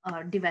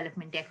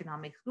development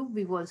economics group,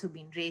 we've also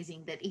been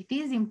raising that it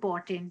is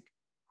important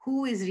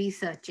who is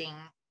researching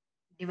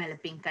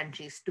developing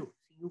countries too.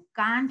 So you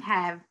can't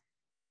have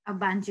a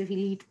bunch of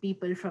elite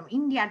people from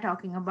India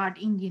talking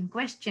about Indian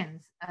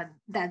questions.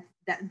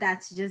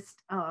 That's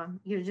just,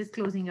 you're just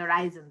closing your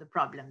eyes on the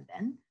problem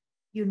then.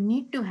 You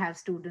need to have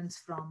students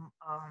from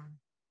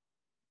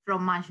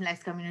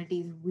marginalized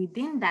communities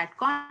within that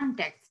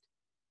context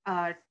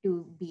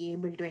to be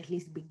able to at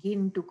least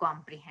begin to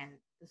comprehend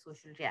the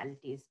social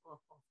realities of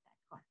that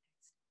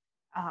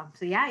context.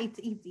 So yeah,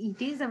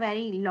 it is a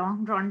very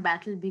long drawn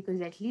battle,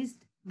 because at least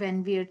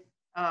when we're,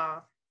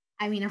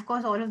 I mean, of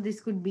course, all of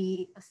this could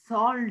be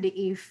solved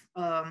if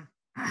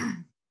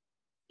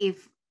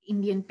if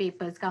Indian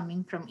papers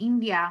coming from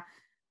India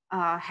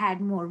had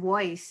more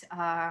voice,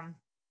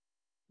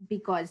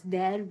 because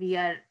there we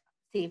are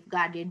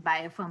safeguarded by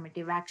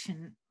affirmative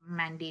action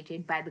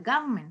mandated by the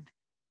government.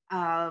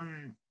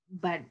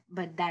 But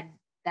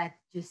that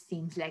just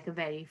seems like a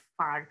very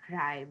far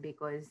cry,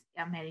 because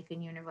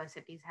American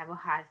universities have a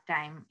hard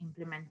time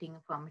implementing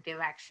affirmative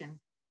action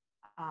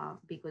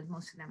because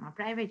most of them are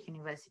private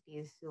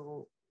universities.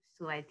 So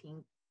I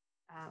think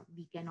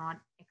we cannot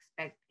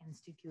expect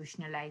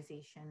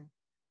institutionalization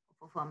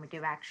of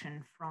affirmative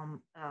action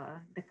from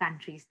the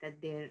countries that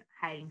they're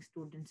hiring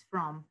students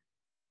from,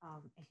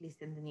 at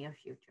least in the near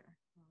future.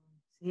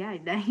 So yeah,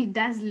 it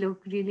does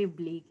look really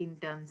bleak in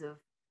terms of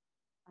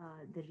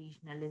the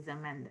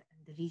regionalism and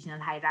the regional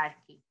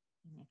hierarchy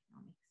in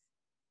economics.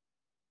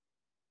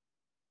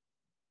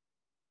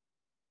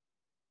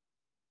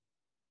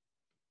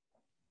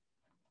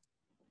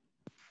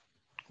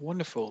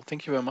 Wonderful.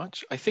 Thank you very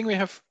much. I think we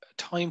have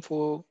time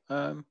for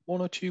one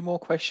or two more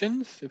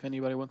questions, if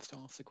anybody wants to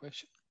ask a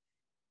question.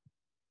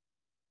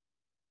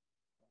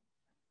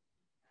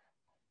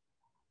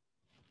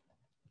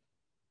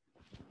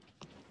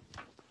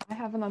 I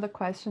have another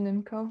question,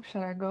 Imko.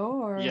 Shall I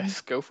go? Or?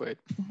 Yes, go for it.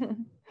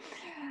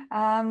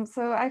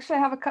 So actually, I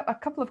have a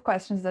couple of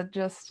questions that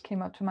just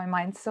came up to my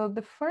mind. So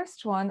the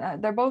first one,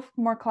 they're both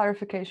more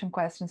clarification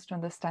questions to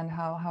understand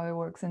how it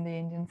works in the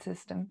Indian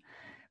system.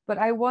 But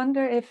I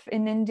wonder if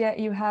in India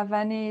you have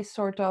any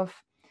sort of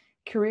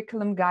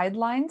curriculum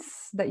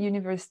guidelines that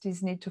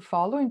universities need to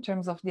follow in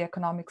terms of the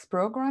economics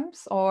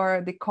programs,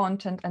 or the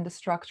content and the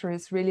structure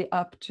is really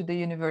up to the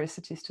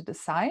universities to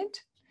decide.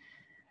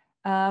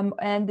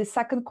 And the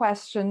second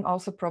question,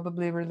 also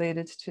probably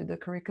related to the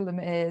curriculum,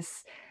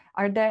 is,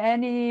 are there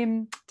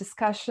any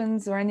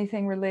discussions or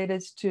anything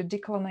related to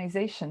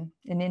decolonization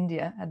in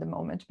India at the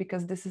moment?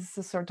 Because this is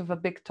a sort of a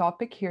big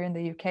topic here in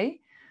the UK,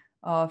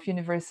 of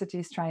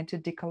universities trying to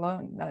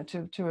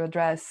to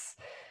address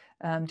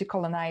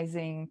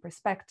decolonizing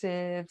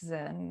perspectives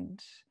and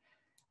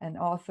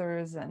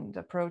authors and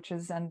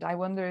approaches. And I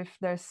wonder if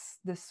there's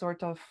this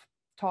sort of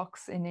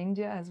talks in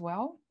India as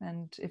well,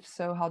 and if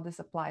so, how this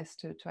applies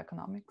to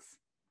economics.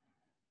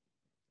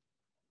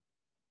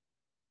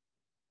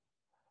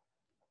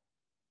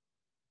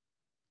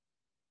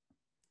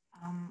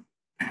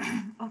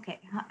 Okay,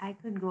 I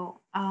could go.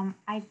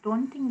 I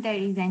don't think there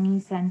is any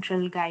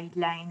central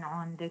guideline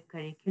on the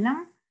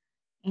curriculum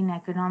in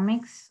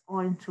economics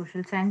or in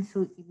social science.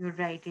 So you're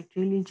right, it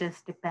really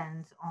just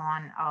depends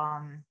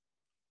on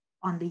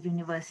the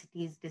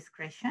university's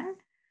discretion.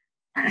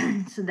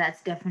 So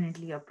that's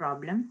definitely a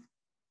problem.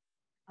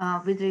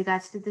 With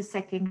regards to the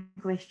second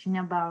question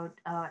about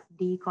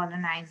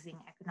decolonizing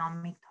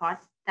economic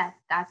thought,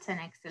 that's an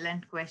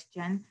excellent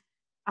question.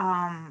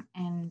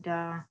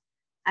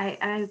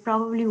 I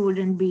probably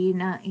wouldn't be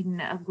in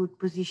a good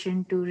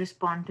position to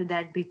respond to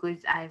that,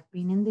 because I've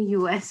been in the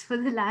US for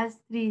the last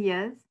 3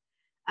 years.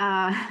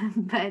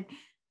 But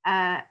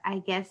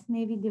I guess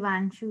maybe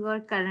Divanshu or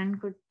Karan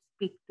could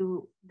speak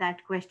to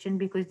that question,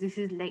 because this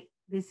is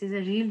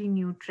a really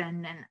new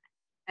trend, and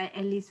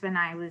at least when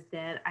I was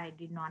there, I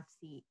did not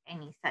see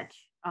any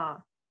such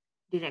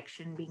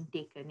direction being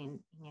taken in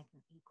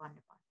econ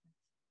departments.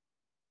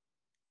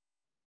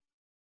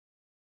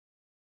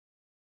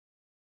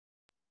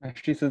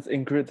 Actually, since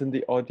Ingrid's in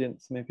the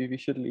audience, maybe we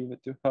should leave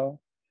it to her.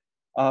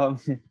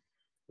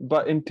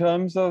 But in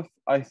terms of,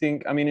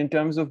 in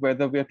terms of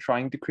whether we're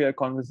trying to create a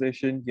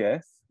conversation,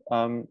 yes.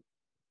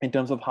 In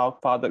terms of how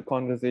far that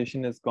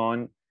conversation has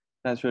gone,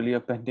 that's really a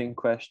pending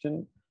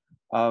question.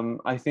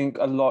 I think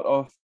a lot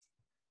of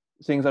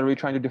things are really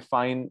trying to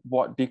define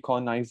what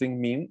decolonizing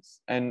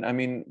means. And I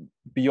mean,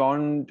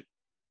 beyond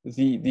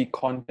the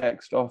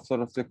context of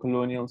sort of the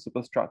colonial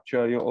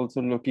superstructure, you're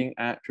also looking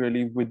at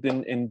really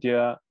within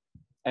India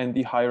and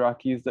the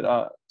hierarchies that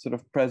are sort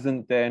of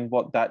present there and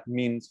what that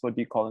means for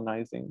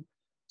decolonizing.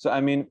 So I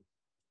mean,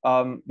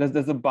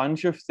 there's a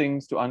bunch of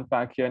things to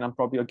unpack here, and I'm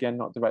probably, again,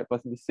 not the right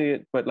person to say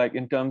it, but like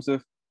in terms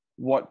of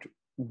what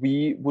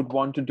we would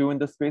want to do in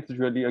this space is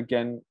really,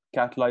 again,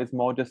 catalyze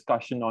more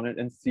discussion on it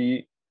and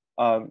see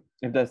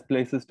if there's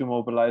places to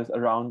mobilize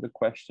around the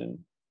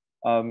question.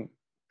 And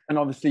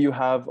obviously you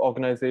have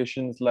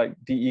organizations like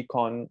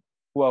DECon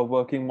who are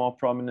working more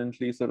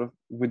prominently sort of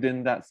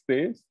within that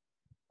space.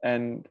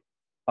 And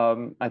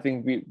I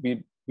think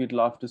we'd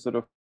love to sort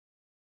of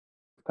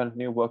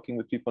continue working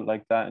with people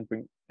like that and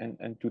bring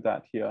and do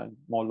that here and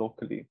more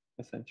locally,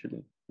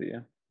 essentially. So, yeah.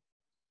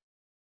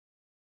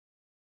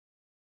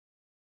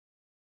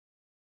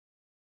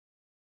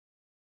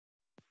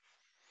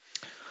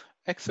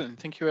 Excellent,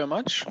 thank you very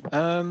much.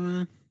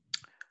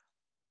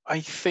 I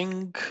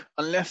think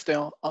unless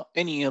there are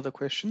any other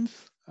questions,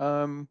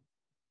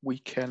 we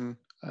can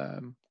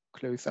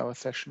close our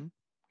session.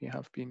 We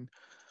have been,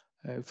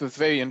 it was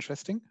very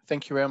interesting.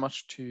 Thank you very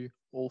much to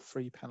all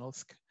three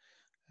panelists,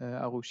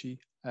 Aarushi,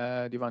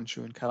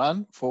 Divanshu and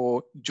Karan,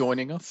 for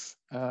joining us,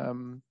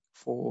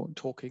 for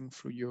talking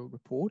through your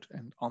report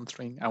and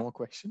answering our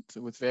questions.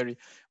 It was very,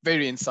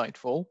 very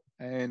insightful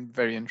and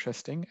very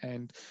interesting.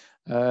 And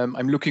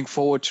I'm looking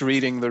forward to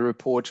reading the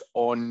report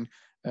on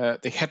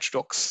the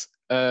heterodox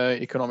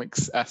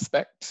economics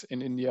aspect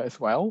in India as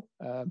well,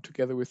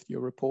 together with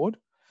your report.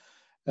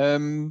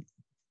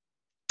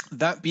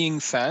 That being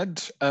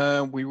said,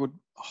 we would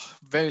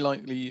very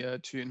likely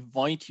to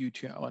invite you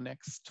to our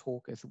next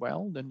talk as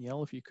well.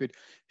 Danielle, if you could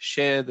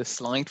share the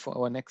slide for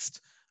our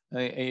next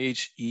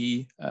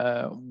AHE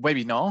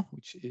webinar,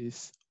 which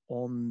is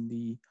on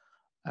the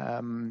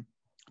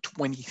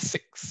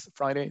 26th,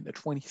 Friday, the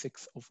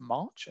 26th of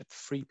March at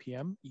 3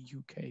 p.m.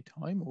 UK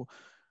time or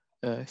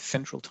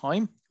Central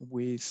Time,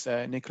 with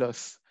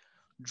Nicholas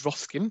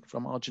Ruskin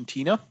from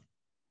Argentina,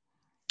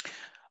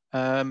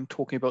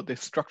 talking about the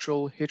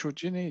structural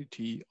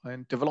heterogeneity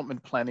and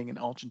development planning in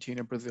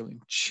Argentina, Brazil,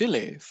 and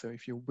Chile. So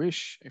if you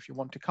wish, if you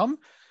want to come,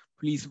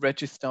 please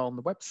register on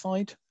the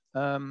website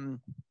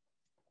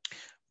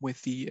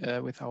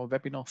with our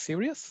webinar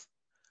series.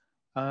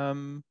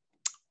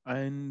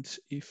 And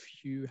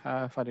if you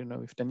have, I don't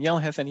know if Danielle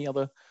has any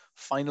other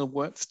final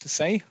words to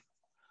say,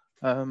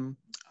 I'm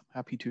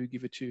happy to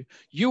give it to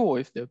you, or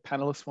if the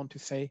panelists want to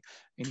say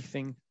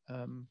anything.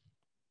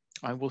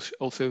 I will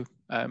also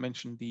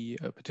mention the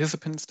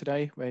participants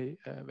today.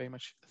 Very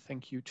much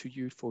thank you to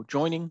you for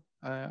joining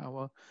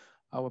our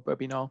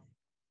webinar.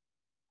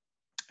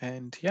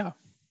 And yeah,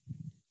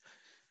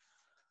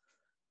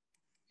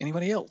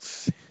 anybody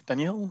else?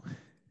 Danielle?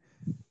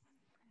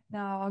 No,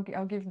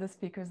 I'll give the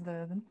speakers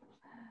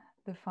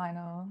the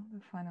final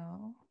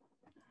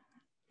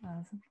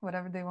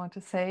whatever they want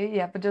to say.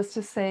 Yeah, but just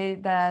to say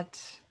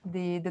that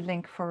the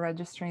link for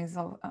registering is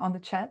on the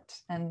chat,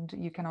 and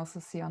you can also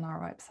see on our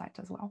website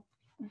as well.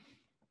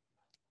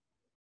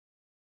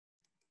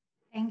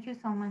 Thank you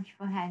so much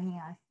for having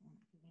us and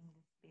giving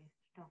this space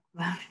to talk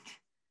about it.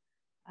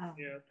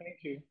 Yeah,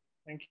 thank you.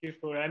 Thank you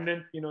for, and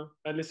then,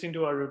 listening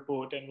to our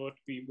report and what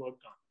we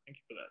worked on. Thank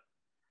you for that.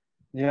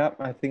 Yeah,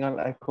 I think I'll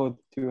echo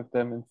two of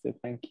them and say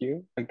thank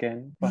you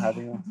again for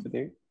having us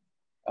today.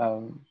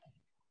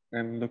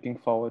 I'm looking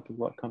forward to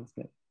what comes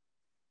next.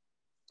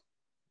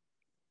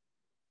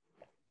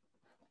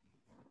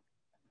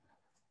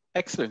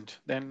 Excellent.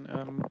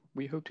 Then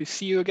we hope to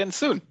see you again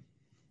soon.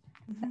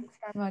 Thanks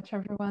very much,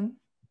 everyone.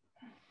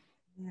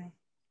 Bye,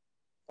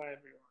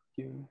 everyone.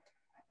 Thank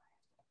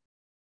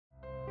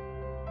you.